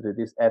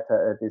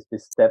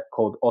this step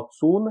called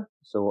Odsun,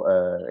 so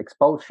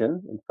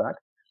expulsion, in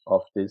fact,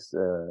 of this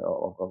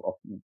of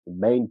the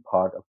main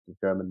part of the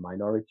German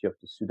minority of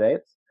the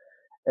Sudets.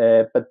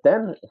 But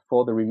then,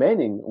 for the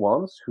remaining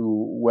ones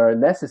who were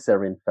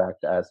necessary, in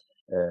fact, as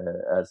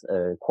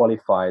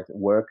qualified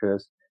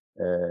workers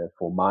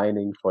for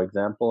mining, for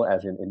example,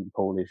 as in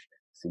Polish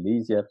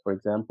Silesia, for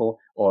example,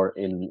 or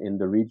in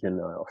the region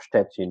of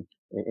Szczecin,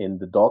 in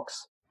the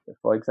docks,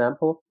 for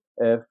example.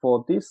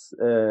 For these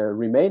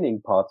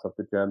remaining parts of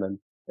the German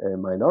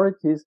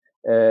minorities,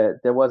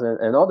 there was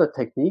another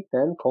technique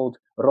then called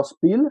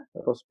Rospil,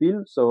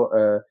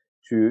 so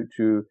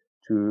to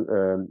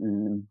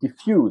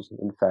diffuse,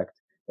 in fact,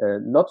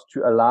 not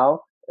to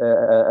allow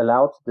the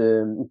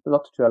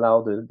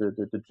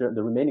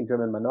remaining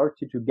German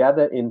minority to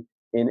gather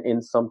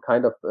in some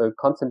kind of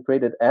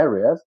concentrated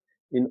areas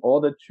in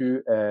order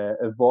to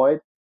avoid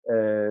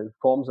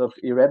forms of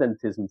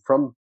irredentism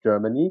from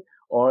Germany,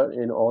 or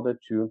in order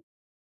to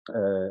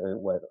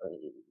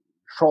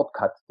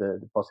shortcut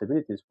the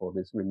possibilities for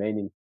these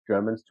remaining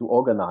Germans to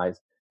organize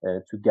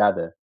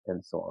together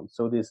and so on.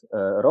 So this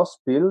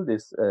Rospil,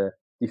 this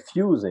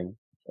diffusing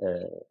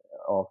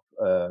of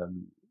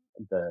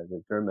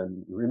the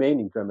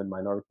remaining German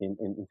minority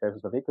in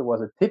Czechoslovakia,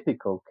 was a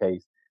typical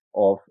case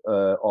of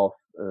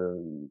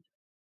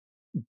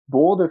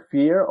border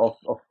fear,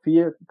 of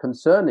fear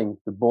concerning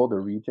the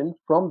border region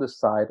from the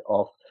side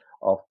of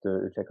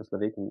the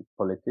Czechoslovakian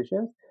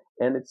politicians.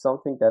 And it's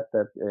something that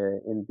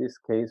in this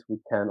case we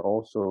can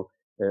also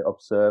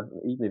observe,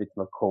 even if it's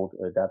not called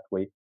that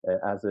way,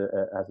 as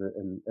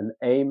an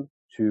aim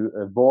to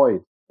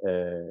avoid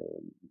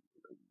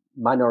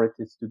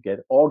minorities to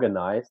get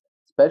organized,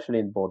 especially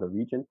in border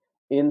region,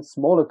 in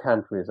smaller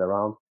countries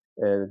around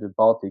the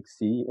Baltic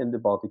Sea, in the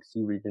Baltic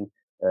Sea region,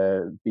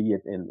 be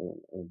it in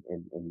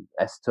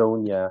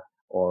Estonia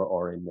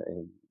or in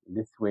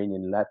Lithuania,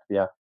 in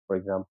Latvia, for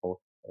example,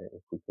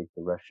 if we take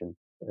the Russian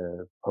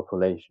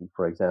population,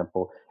 for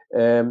example.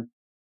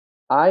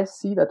 I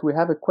see that we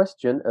have a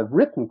question, a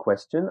written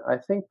question. I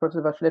think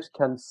Professor Wasilewski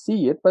can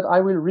see it, but I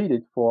will read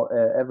it for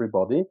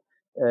everybody.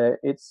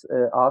 It's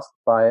asked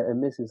by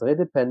Mrs.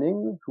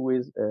 Redepenning, who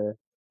is a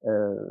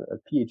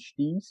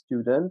PhD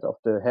student of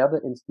the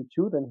Herder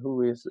Institute and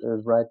who is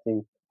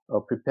writing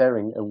or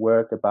preparing a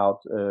work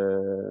about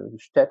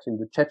Szczecin,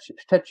 the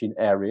Szczecin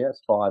area,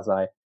 as far as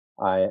I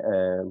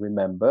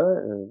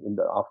remember, in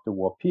the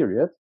after-war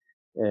period.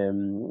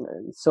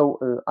 So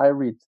I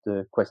read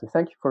the question.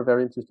 Thank you for a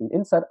very interesting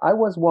insight. I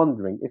was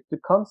wondering if the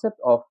concept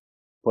of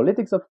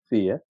politics of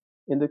fear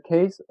in the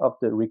case of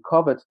the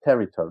recovered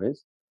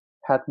territories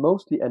had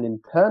mostly an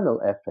internal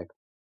effect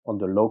on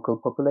the local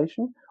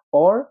population,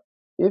 or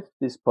if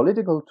this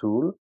political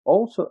tool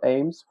also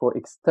aims for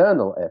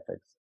external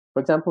effects,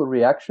 for example,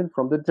 reaction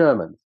from the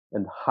Germans,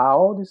 and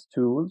how these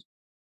tools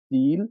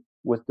deal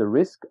with the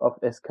risk of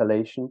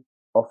escalation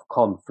of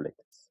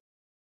conflicts.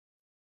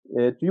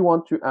 Do you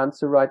want to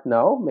answer right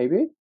now,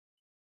 maybe?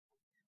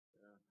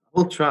 I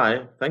will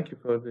try. Thank you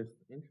for this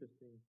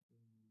interesting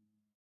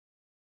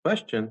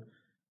question.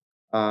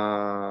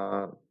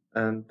 But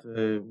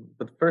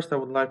first, I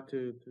would like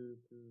to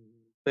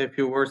say a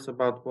few words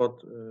about what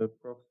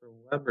Professor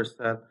Weber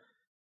said.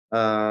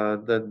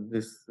 That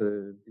this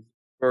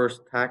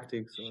first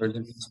tactics or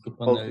this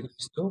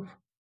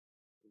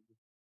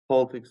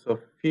politics of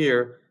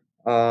fear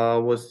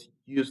was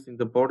used in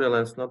the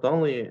borderlands not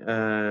only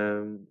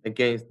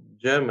against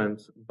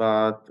Germans,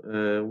 but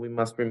we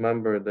must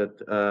remember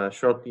that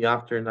shortly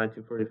after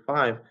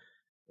 1945,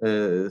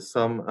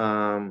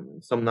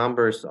 some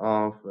numbers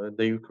of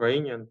the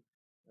Ukrainians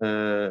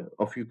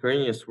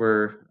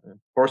were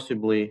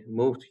forcibly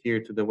moved here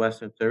to the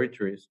Western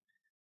territories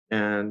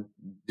and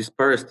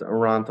dispersed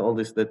around all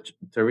these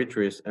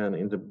territories. And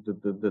in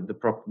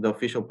the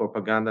official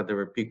propaganda, they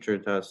were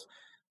pictured as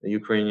the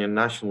Ukrainian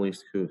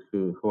nationalists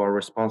who are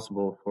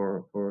responsible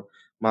for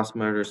mass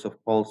murders of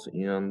Poles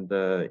in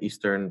the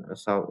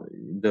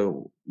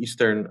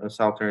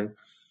southern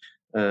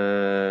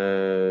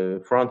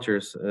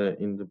frontiers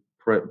in the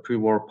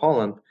pre-war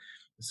Poland.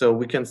 So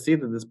we can see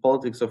that this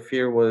politics of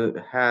fear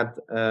had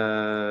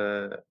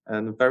a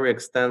very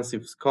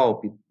extensive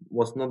scope. It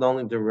was not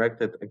only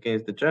directed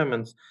against the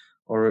Germans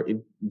or it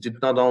did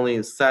not only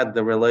set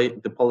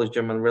the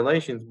Polish-German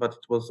relations, but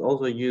it was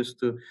also used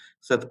to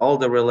set all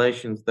the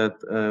relations that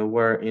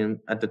were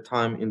at the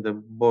time in the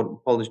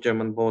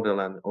Polish-German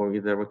borderland or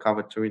in the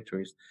recovered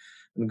territories.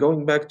 And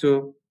going back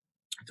to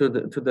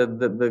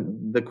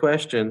the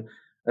question,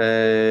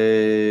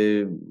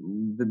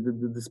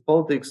 this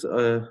politics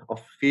of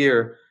fear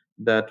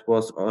that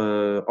was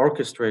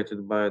orchestrated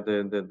by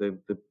the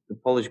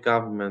Polish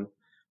government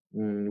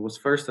was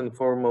first and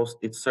foremost,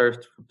 it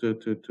served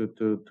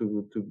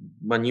to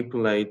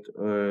manipulate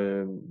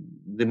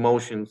the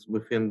emotions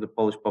within the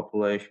Polish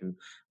population.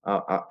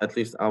 At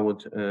least I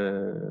would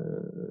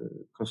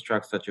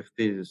construct such a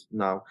thesis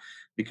now,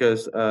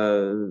 because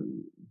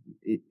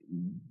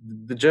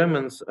the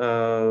Germans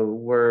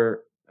were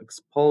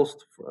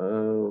expulsed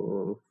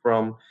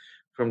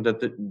from the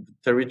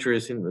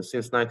territories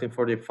since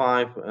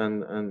 1945,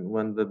 and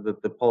when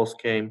the Poles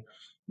came,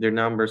 the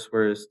numbers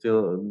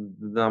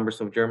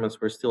of Germans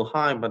were still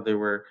high, but they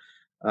were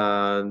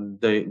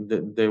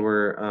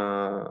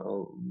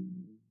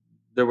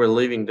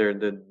leaving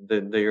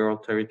their own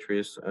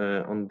territories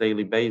on a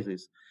daily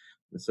basis.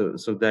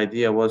 So the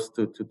idea was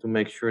to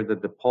make sure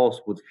that the Poles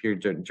would fear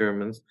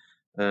Germans,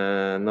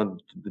 not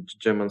the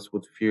Germans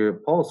would fear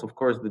Poles. Of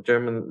course, the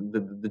German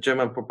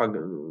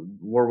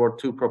World War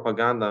II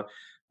propaganda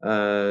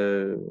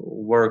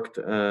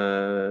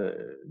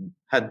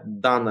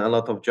had done a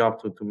lot of job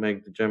to make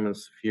the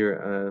Germans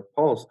fear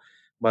Poles,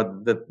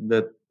 but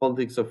the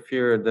politics of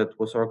fear that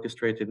was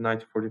orchestrated in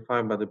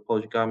 1945 by the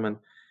Polish government,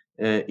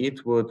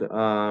 it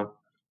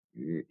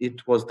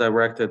was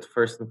directed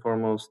first and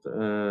foremost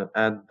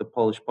at the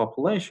Polish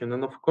population.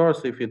 And of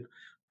course, if it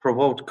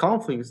provoked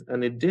conflicts,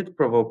 and it did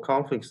provoke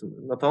conflicts,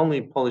 not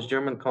only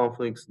Polish-German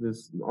conflicts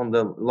this on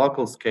the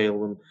local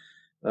scale,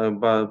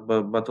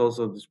 but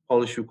also this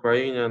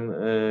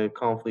Polish-Ukrainian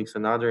conflicts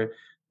and other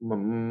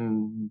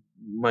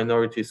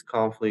minorities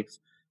conflicts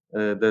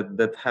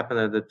that happened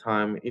at the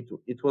time.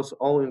 It was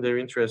all in the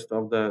interest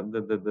of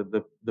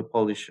the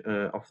Polish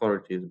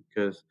authorities,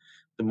 because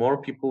the more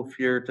people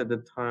feared at the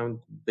time,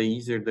 the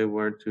easier they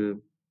were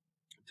to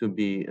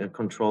be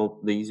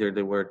controlled, the easier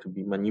they were to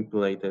be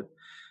manipulated.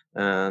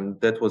 And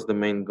that was the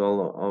main goal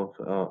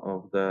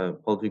of the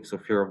politics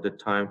of fear of the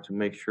time, to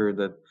make sure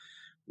that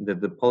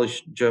the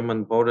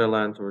Polish-German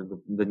borderland, or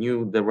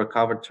the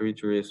recovered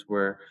territories,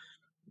 were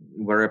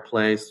a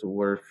place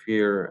where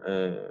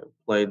fear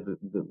played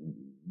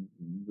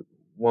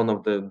one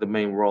of the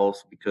main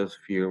roles, because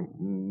fear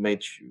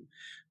made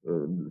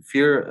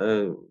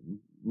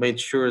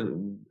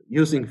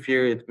using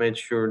fear, it made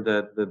sure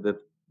that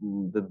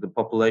the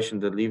population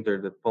that lived there,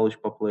 the Polish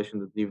population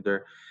that lived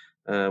there,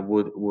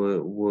 would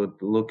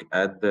look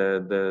at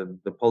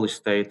the Polish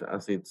state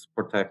as its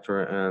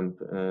protector and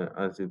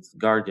as its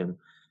guardian.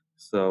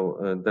 So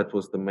that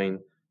was the main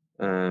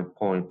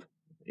point,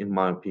 in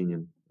my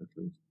opinion, at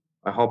least.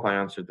 I hope I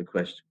answered the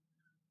question.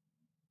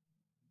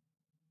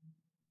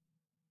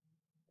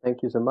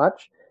 Thank you so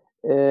much.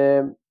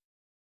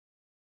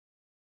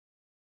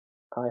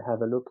 I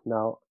have a look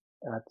now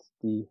at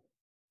the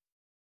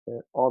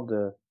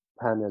other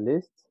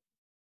panelists.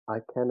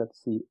 I cannot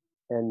see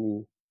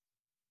any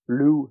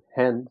blue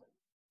hand,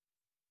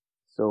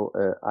 so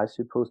I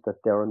suppose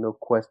that there are no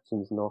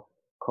questions, no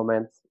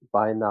comments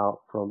by now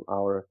from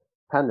our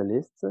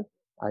panelists.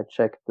 I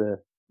checked the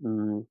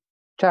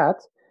chat.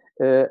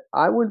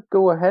 I will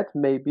go ahead,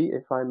 maybe,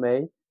 if I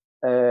may,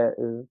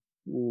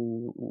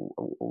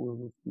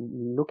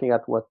 looking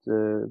at what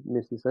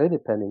Mrs.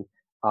 Redepenning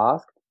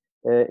asked.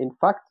 In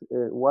fact,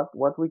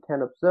 what we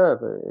can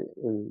observe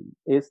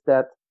is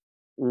that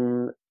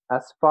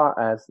as far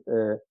as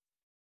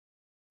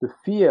the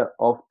fear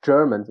of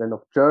Germans and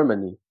of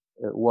Germany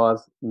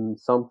was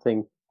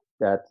something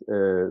that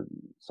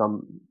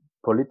some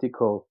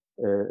political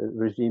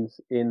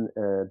regimes in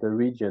the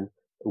region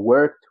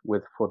worked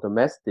with for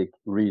domestic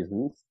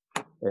reasons,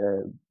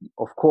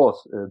 of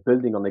course,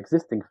 building on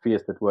existing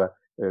fears that were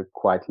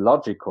quite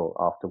logical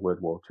after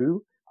World War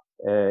II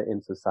in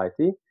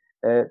society.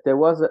 There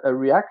was a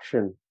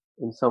reaction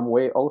in some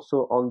way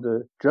also on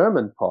the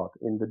German part,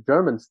 in the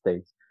German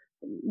states.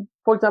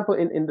 For example,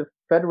 in the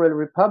Federal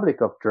Republic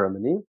of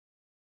Germany,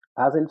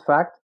 as in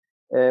fact,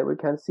 we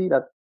can see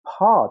that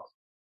part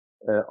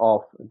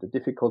of the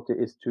difficulty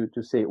is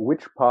to say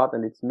which part,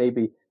 and it's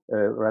maybe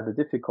rather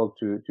difficult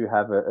to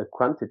have a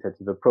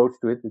quantitative approach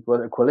to it. It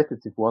was a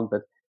qualitative one,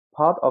 but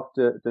part of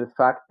the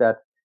fact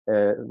that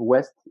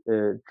West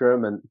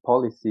German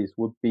policies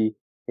would be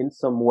in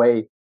some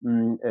way,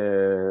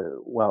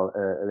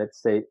 let's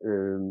say,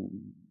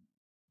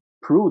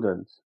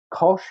 prudent,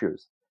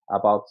 cautious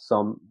about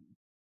some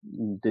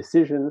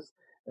decisions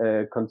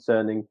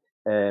concerning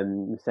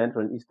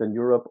Central and Eastern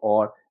Europe,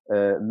 or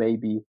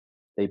maybe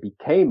they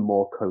became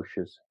more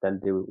cautious than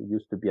they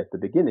used to be at the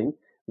beginning,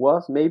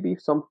 was maybe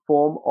some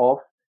form of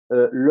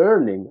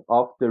learning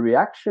of the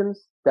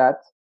reactions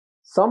that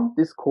some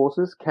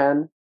discourses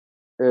can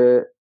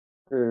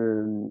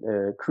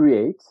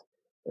create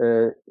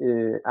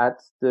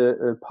at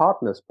the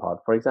partner's part.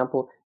 For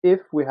example,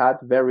 if we had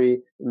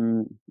very,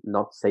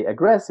 not say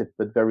aggressive,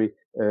 but very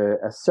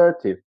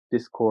assertive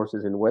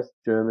discourses in West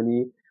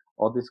Germany,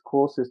 or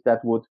discourses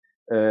that would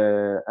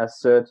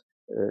assert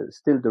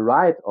still the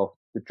right of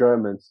the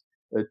Germans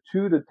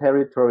to the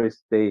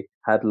territories they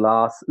had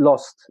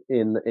lost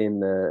in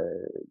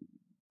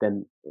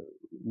then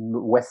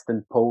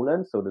Western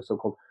Poland, so the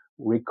so-called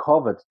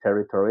recovered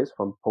territories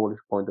from Polish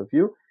point of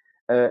view.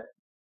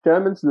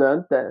 Germans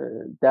learned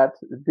that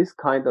this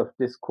kind of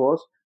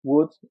discourse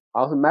would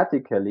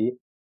automatically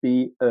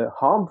be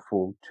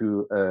harmful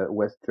to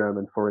West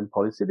German foreign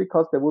policy,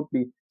 because there would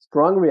be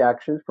strong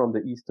reactions from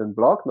the Eastern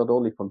Bloc, not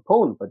only from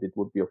Poland, but it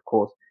would be, of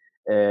course,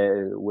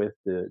 with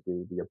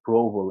the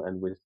approval and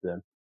with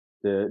the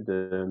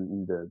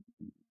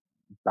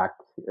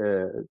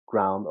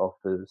background of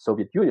the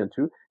Soviet Union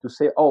to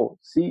say, oh,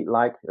 see,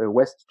 like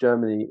West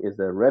Germany is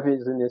a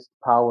revisionist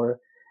power.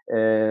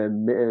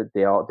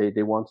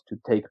 They want to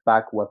take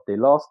back what they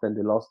lost, and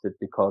they lost it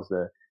because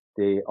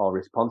they are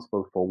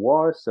responsible for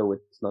war, so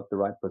it's not the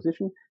right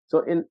position. So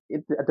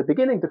at the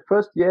beginning, the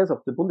first years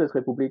of the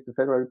Bundesrepublik, the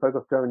Federal Republic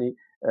of Germany,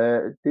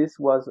 this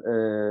was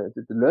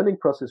the learning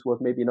process was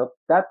maybe not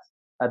that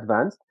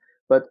advanced,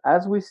 but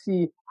as we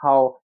see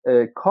how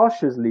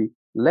cautiously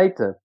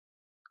later,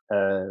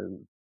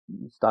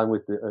 starting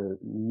with the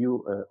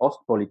new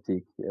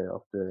Ostpolitik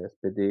of the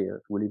SPD,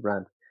 Willy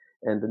Brandt,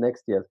 and the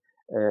next years,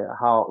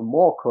 how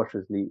more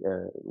cautiously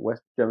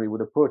West Germany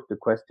would approach the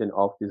question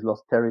of these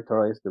lost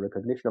territories, the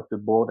recognition of the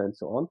border, and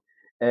so on.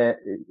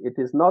 It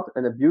is not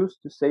an abuse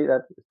to say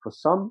that for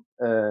some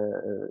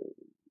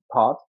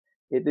part,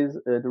 it is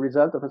the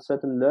result of a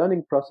certain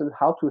learning process,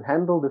 how to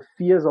handle the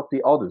fears of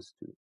the others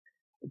too.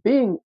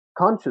 Being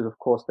conscious, of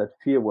course, that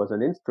fear was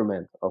an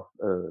instrument of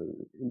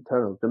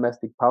internal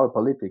domestic power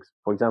politics,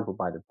 for example,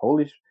 by the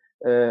Polish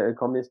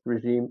communist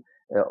regime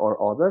or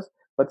others,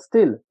 but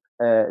still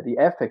the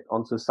effect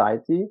on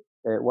society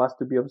was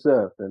to be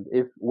observed. And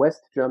if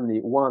West Germany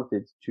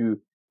wanted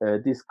to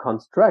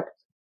deconstruct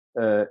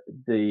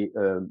the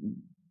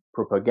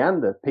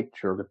propaganda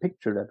picture, the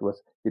picture that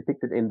was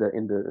depicted in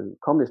the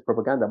communist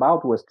propaganda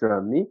about West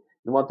Germany,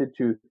 they wanted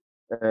to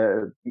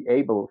be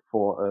able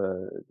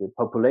for the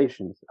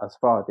populations, as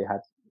far as they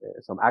had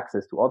some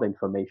access to other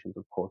information,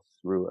 of course,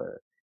 through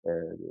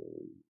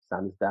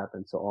Samizdat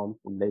and so on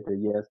in later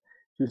years,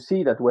 to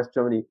see that West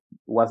Germany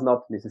was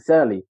not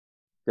necessarily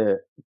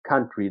the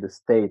country, the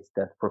state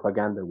that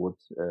propaganda would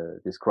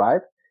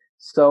describe.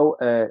 So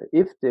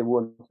if they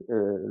would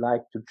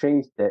like to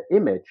change their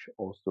image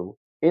also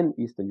in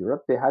Eastern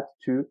Europe, they had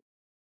to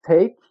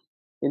take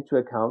into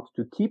account,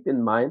 to keep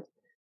in mind,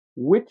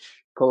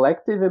 which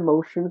collective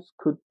emotions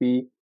could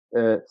be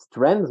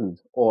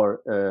strengthened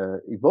or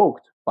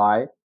evoked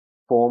by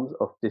forms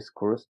of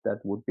discourse that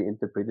would be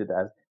interpreted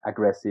as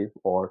aggressive,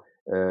 or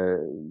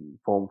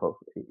forms of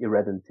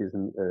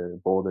irredentism,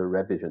 border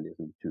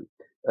revisionism too.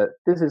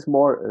 This is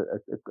more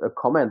a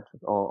comment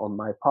on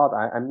my part.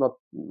 I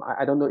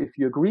don't know if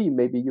you agree.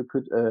 Maybe you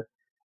could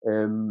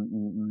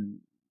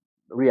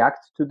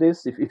react to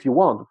this if you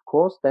want, of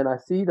course. Then I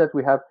see that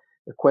we have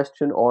a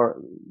question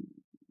or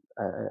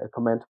a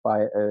comment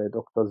by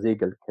Dr.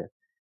 Segelke.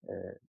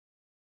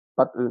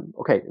 But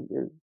okay,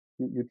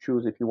 you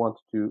choose if you want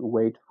to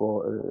wait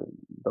for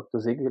Dr.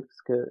 Segelke.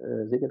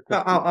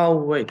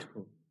 I'll wait.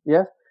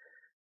 Yes.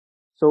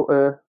 So,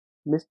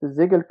 Mr.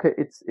 Segelke,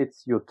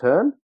 it's your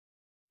turn.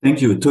 Thank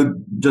you.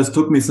 Just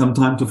took me some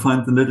time to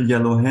find the little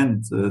yellow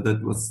hand.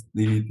 That was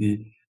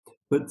the.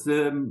 But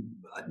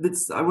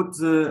I would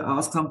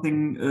ask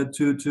something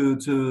to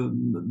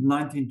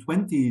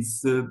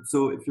 1920s.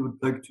 So if you would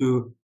like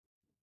to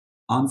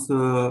answer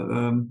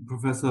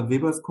Professor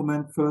Weber's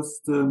comment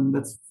first,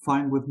 that's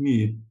fine with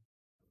me.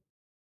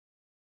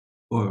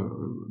 Or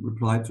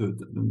reply to it.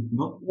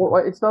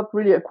 Well, it's not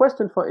really a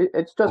question for it.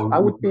 It's just I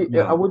would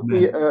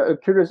be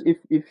curious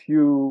if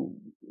you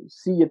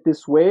see it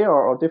this way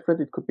or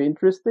different. It could be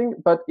interesting.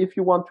 But if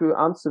you want to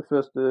answer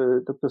first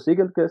Dr.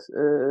 Segelke's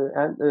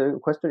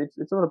question,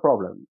 it's not a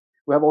problem.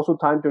 We have also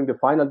time during the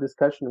final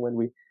discussion when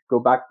we go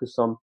back to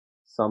some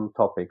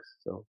topics.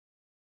 So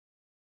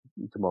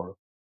tomorrow.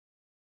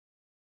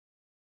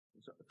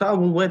 So I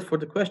will wait for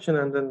the question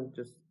and then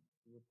just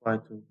reply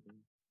to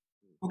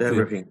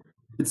everything.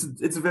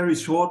 It's a very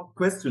short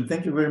question.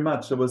 Thank you very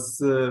much. It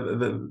was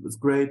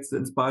great,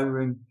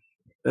 inspiring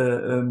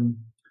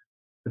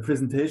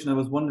presentation. I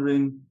was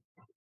wondering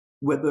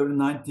whether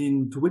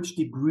to which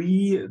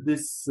degree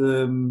this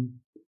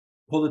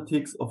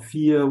politics of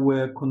fear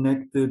were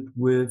connected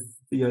with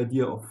the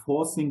idea of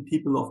forcing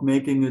people of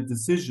making a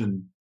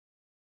decision,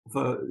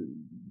 of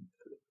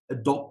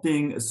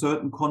adopting a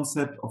certain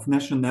concept of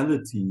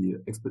nationality,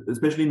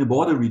 especially in a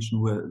border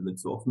region where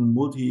it's often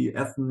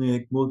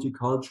multi-ethnic,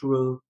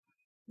 multicultural.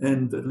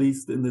 And at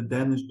least in the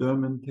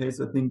Danish-German case,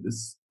 I think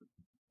this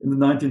in the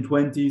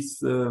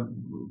 1920s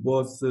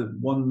was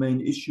one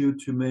main issue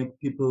to make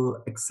people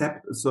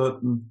accept a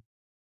certain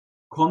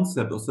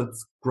concept or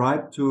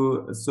subscribe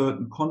to a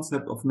certain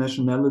concept of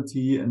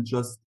nationality and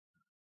just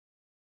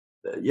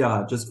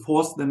yeah, just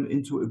force them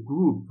into a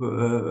group.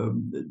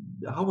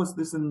 How was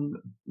this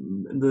in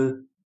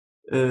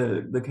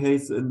the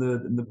case in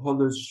the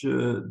Polish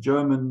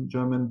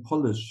German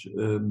Polish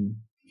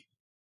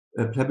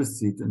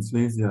plebiscite in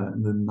Silesia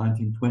in the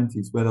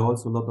 1920s, where there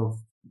also a lot of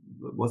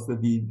was there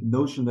the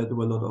notion that there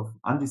were a lot of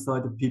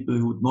undecided people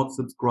who would not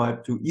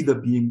subscribe to either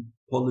being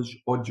Polish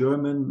or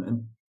German,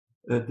 and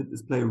did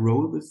this play a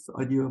role, this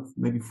idea of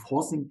maybe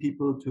forcing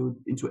people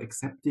into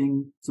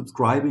accepting,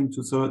 subscribing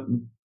to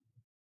certain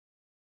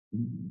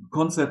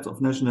concepts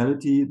of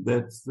nationality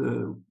that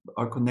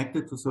are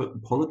connected to certain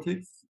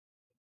politics?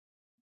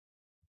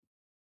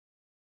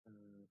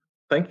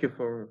 Thank you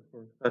for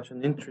such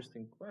an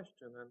interesting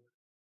question. And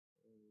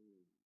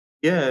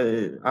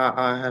yeah,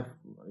 I have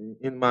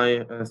in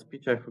my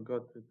speech, I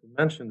forgot to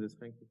mention this.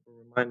 Thank you for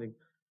reminding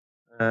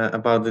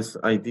about this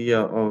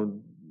idea of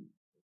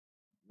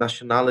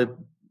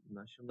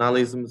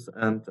nationalisms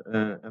and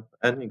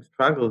ethnic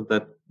struggles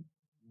that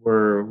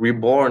were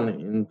reborn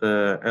in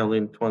the early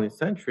 20th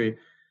century.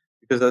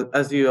 Because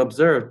as you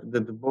observed,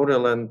 the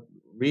borderland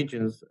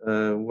regions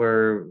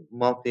were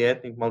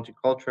multi-ethnic,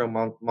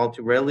 multicultural,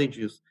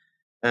 multi-religious.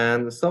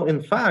 And so,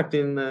 in fact,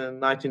 in the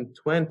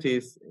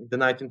 1920s,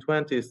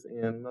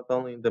 and not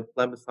only in the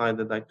plebiscite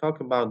that I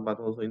talk about, but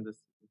also in the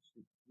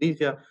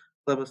Silesia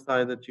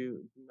plebiscite that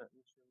you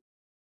mentioned,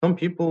 some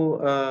people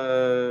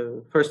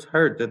first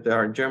heard that they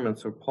are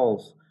Germans or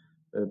Poles.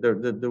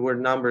 There were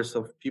numbers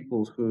of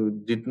people who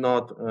did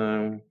not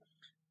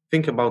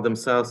think about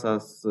themselves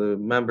as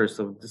members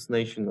of this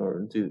nation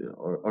or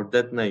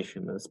that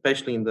nation,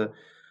 especially in the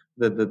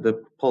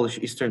Polish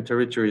Eastern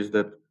territories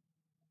that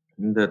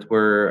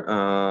were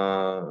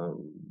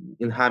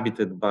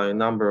inhabited by a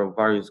number of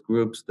various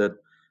groups that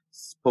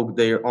spoke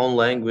their own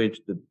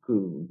language that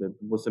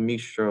was a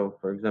mixture of,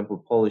 for example,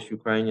 Polish,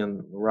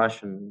 Ukrainian,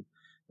 Russian,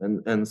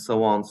 and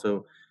so on.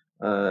 So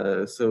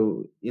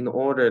in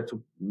order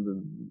to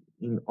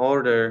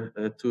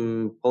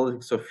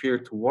politics of fear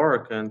to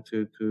work and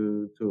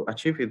to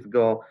achieve its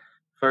goal,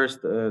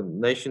 first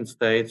nation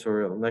states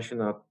or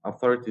national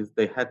authorities,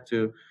 they had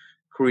to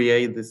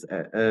create this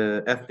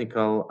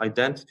ethnical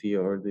identity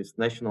or this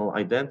national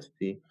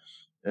identity,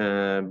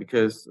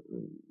 because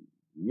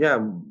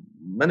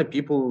many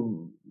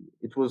people,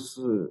 it was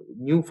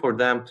new for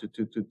them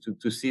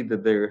to see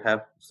that they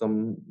have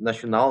some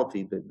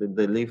nationality, that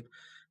they lived,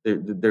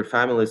 their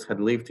families had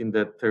lived in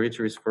the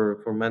territories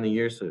for many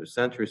years or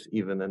centuries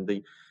even, and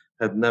they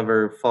had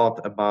never thought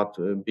about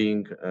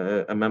being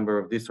a member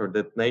of this or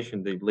that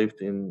nation. They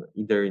lived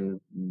either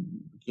in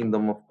the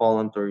Kingdom of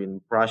Poland or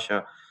in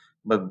Prussia,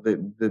 but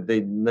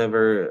they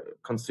never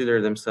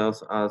considered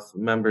themselves as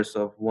members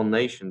of one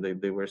nation.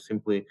 They were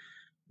simply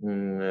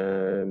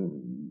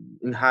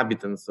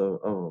inhabitants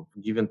of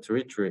given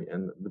territory,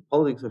 and the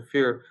politics of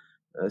fear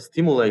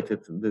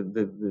stimulated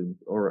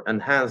or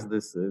enhanced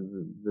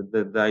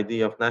the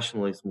idea of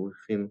nationalism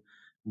within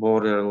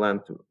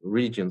borderland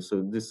regions.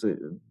 So this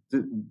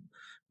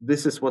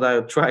is what I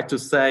try to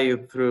say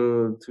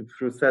through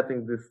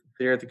setting this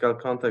theoretical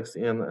context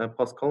in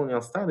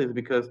post-colonial studies,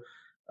 because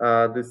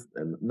this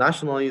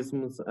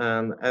nationalisms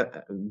and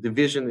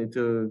division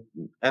into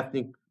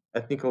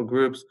ethnical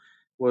groups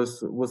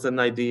was an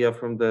idea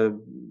from the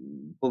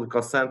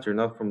political center,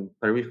 not from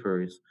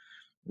peripheries.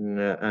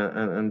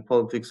 And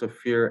politics of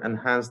fear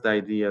enhanced the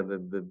idea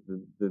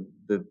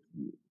that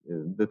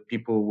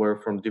people were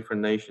from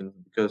different nations,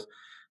 because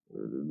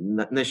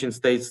nation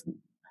states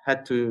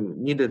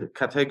needed a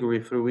category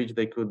through which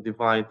they could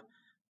divide,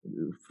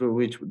 through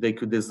which they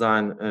could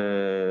design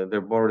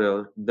their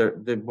borders, the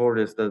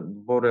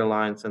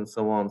borderlines, and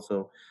so on.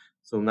 So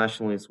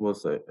nationalism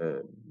was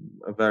a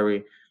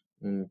very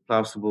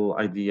plausible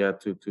idea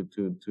to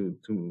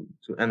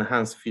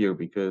enhance fear,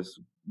 because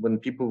when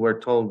people were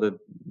told that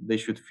they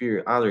should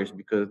fear others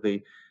because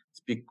they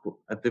speak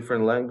a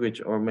different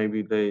language, or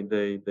maybe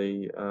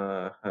they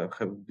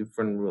have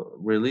different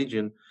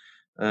religion,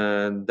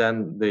 and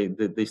then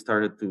they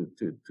started to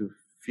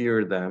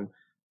fear them.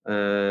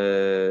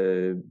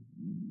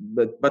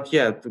 But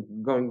yeah,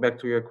 going back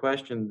to your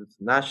question,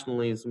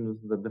 nationalism,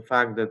 the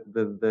fact that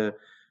the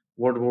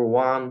World War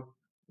One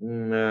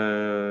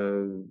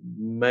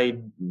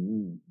made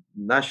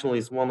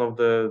nationalism one of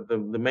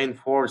the main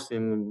force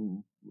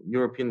in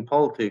European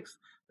politics,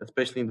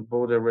 especially in the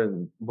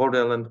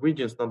borderland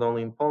regions, not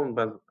only in Poland,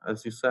 but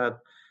as you said,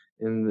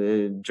 in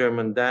the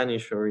German,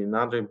 Danish, or in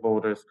other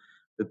borders,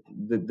 that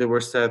they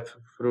were set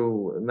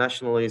through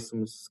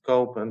nationalism's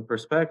scope and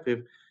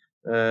perspective.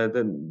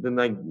 Then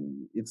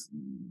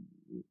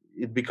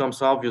it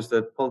becomes obvious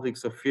that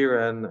politics of fear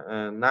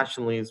and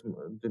nationalism,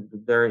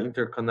 they're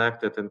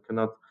interconnected and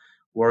cannot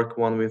work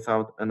one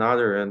without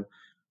another. And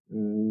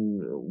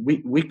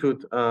we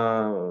could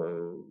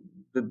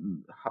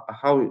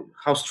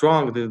how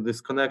strong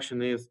this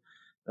connection is,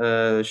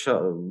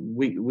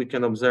 we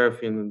can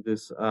observe in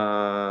this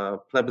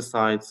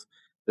plebiscites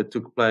that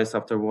took place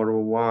after World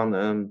War One,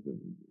 and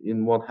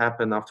in what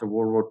happened after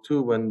World War II,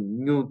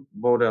 when new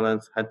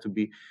borderlands had to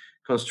be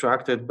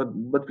constructed.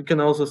 But we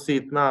can also see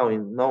it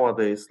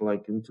nowadays,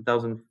 like in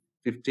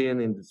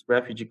 2015 in this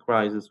refugee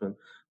crisis, when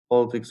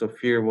politics of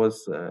fear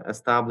was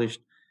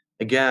established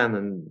again,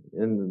 and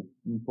when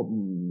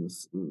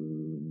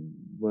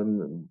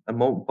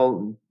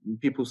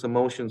people's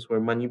emotions were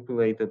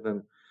manipulated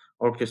and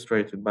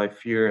orchestrated by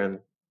fear, and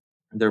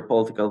their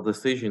political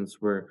decisions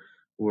were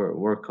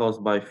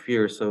caused by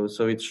fear. So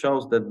it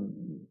shows that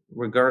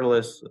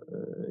regardless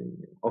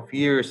of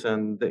years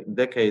and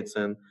decades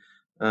and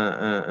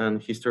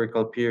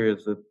historical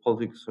periods, that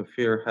politics of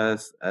fear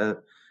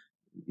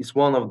is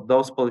one of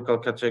those political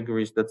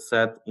categories that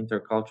set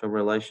intercultural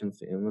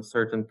relations in a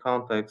certain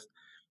context,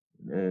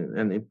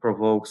 and it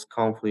provokes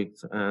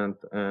conflict, and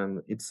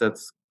it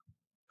sets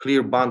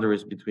clear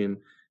boundaries between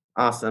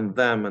us and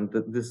them, and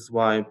this is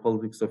why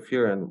politics of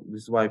fear, and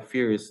this is why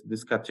fear is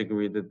this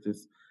category that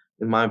is,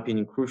 in my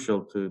opinion,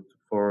 crucial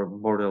for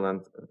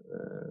borderland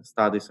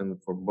studies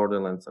and for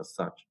borderlands as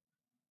such.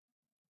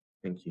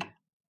 Thank you.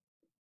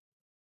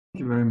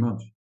 Thank you very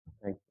much.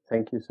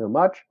 Thank you so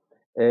much.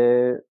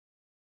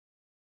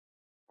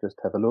 Just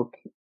have a look.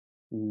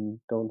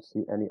 Don't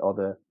see any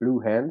other blue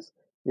hands.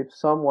 If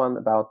someone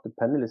about the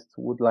panelists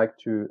would like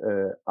to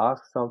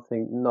ask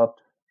something,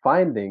 not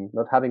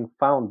having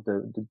found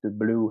the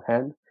blue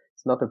hand,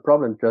 it's not a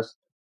problem. Just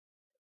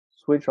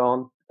switch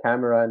on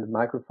camera and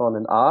microphone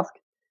and ask.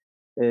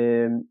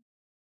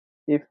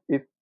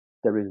 If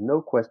there is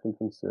no question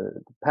from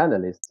the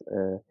panelists,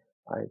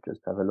 I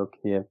just have a look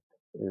here.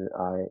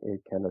 I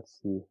cannot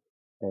see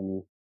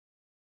any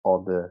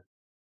other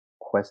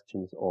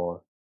questions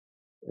or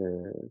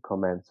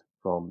comments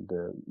from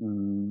the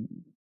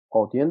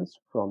audience,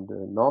 from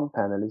the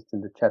non-panelists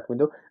in the chat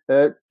window.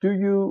 Do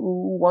you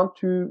want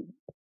to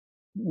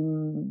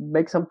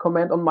make some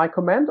comment on my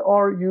comment,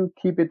 or you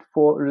keep it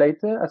for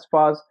later, as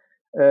far as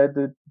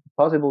the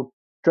possible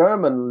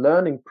German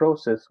learning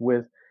process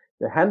with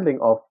the handling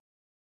of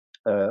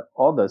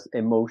others'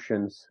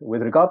 emotions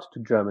with regard to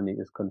Germany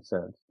is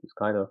concerned? It's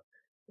kind of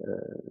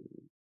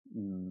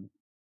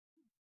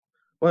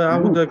well, I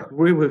would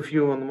agree with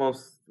you on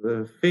most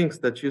things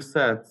that you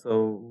said.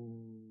 So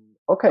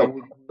okay,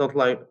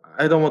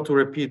 I don't want to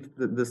repeat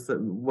this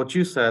what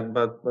you said,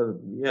 but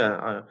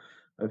yeah,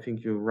 I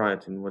think you're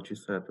right in what you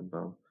said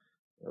about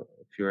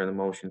fear and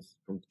emotions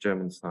from the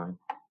German side.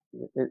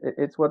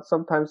 It's what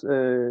sometimes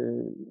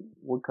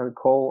we can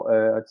call,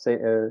 I'd say,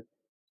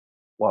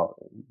 well,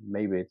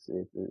 maybe it's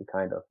a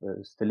kind of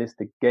a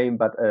stylistic game,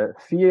 but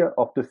fear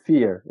of the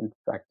fear. In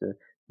fact,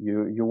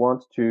 you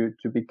want to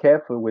be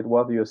careful with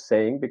what you're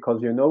saying,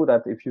 because you know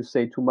that if you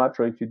say too much,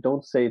 or if you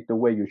don't say it the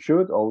way you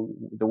should, or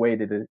the way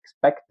that it's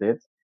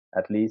expected,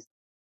 at least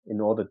in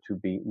order to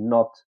be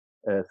not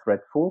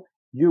threatful,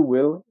 you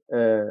will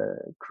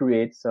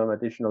create some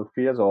additional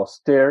fears or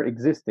stir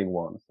existing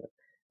ones.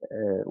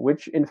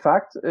 Which in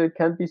fact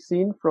can be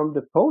seen from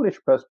the Polish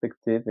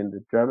perspective in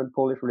the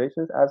German-Polish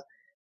relations as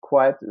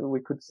quite,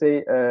 we could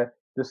say,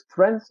 the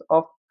strength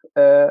of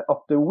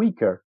the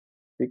weaker,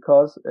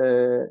 because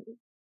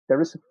there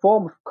is a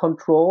form of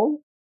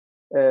control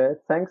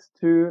thanks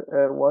to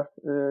what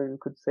you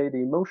could say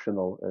the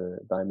emotional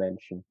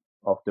dimension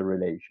of the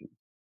relation.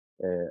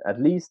 At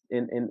least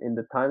in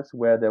the times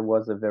where there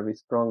was a very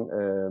strong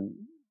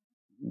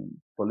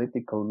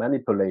political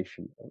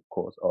manipulation, of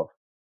course, of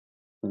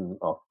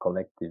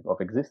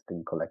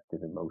existing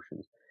collective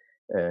emotions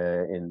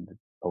in the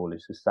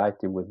Polish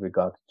society with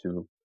regard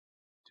to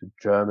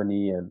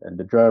Germany and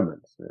the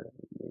Germans.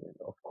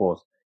 Of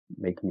course,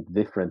 making it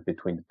different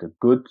between the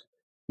good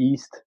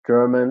East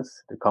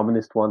Germans, the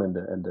communist one,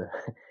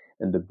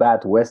 and the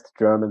bad West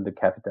German, the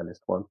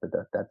capitalist one. But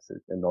that's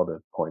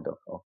another point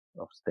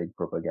of state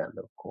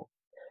propaganda, of course.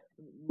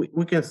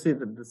 We can see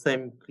that the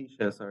same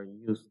cliches are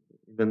used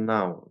even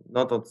now,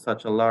 not on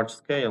such a large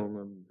scale.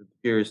 The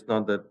fear is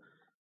not that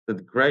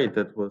great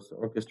that was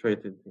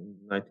orchestrated in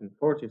the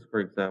 1940s, for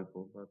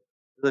example. But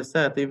as I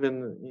said,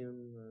 even in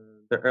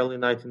the early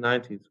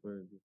 1990s,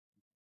 where the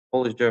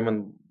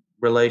Polish-German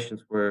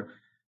relations were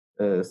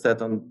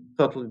set on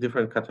totally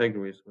different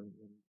categories,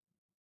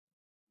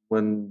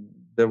 when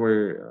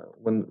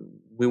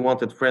we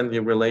wanted friendly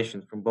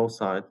relations from both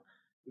sides,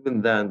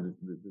 even then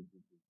the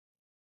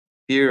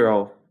fear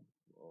of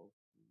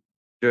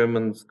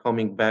Germans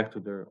coming back to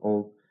their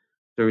old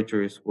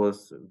territories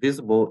was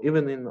visible,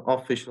 even in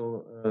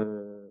official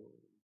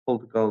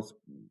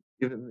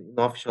even in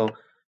official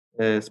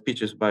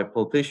speeches by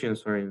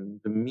politicians or in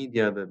the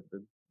media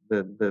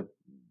that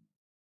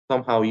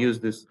somehow use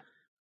this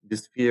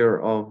fear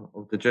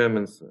of the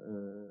Germans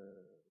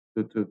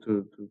to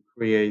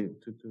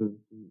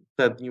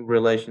set new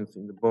relations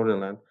in the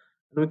borderland,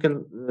 and we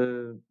can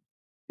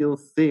still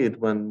see it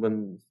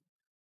when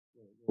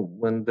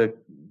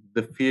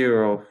the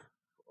fear of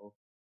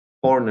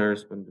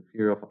foreigners, when the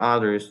fear of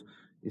others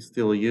is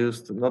still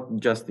used, not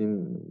just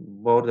in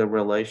border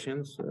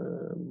relations,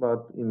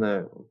 but in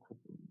a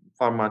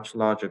far much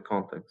larger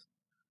context.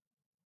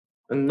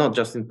 And not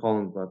just in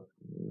Poland, but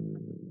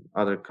in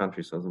other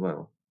countries as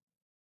well.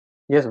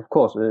 Yes, of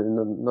course,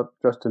 not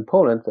just in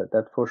Poland,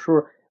 that for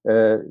sure.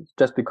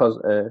 Just because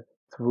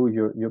through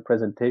your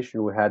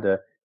presentation we had a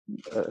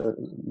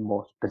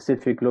more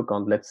specific look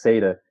on, let's say,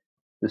 the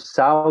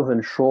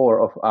southern shore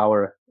of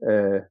our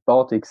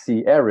Baltic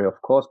Sea area,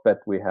 of course,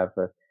 but we have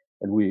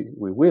and we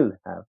will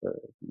have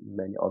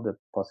many other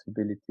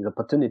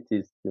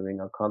opportunities during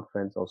our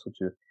conference also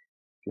to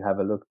have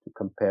a look to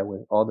compare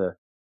with other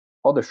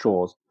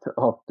shores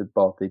of the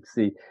Baltic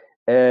Sea.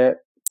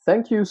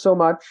 Thank you so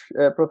much,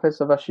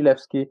 Professor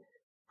Wasilewski,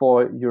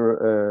 for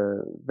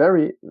your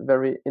very,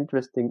 very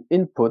interesting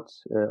input,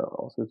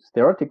 also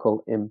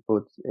theoretical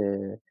input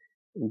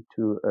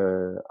into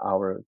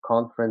our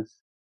conference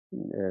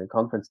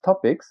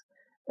topics.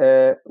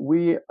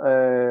 We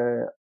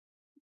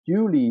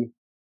duly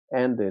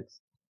ended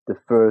the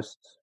first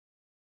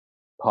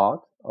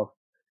part of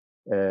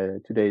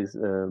today's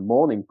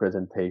morning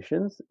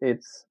presentations.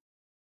 It's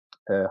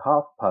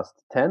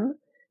 10:30,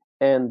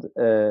 and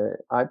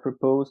I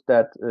propose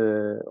that,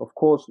 of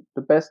course,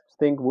 the best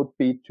thing would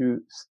be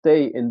to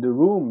stay in the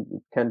room.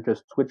 You can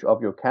just switch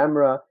off your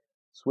camera,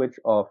 switch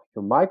off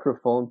your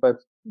microphone, but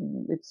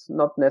it's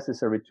not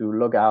necessary to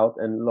log out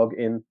and log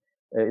in.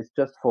 It's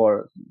just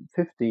for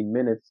 15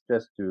 minutes,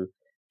 just to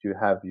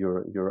have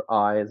your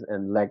eyes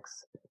and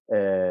legs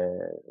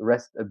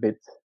rest a bit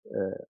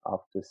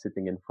after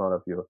sitting in front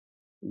of your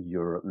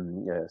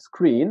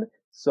screen.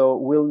 So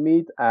we'll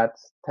meet at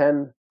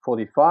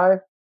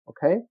 10:45,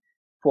 okay,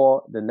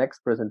 for the next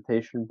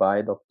presentation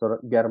by Dr.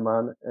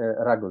 German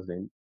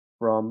Ragozin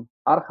from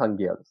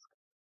Arkhangelsk,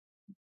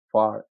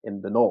 far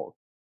in the north.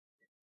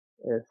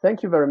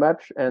 Thank you very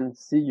much, and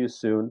see you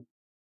soon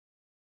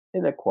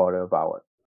in a quarter of hour.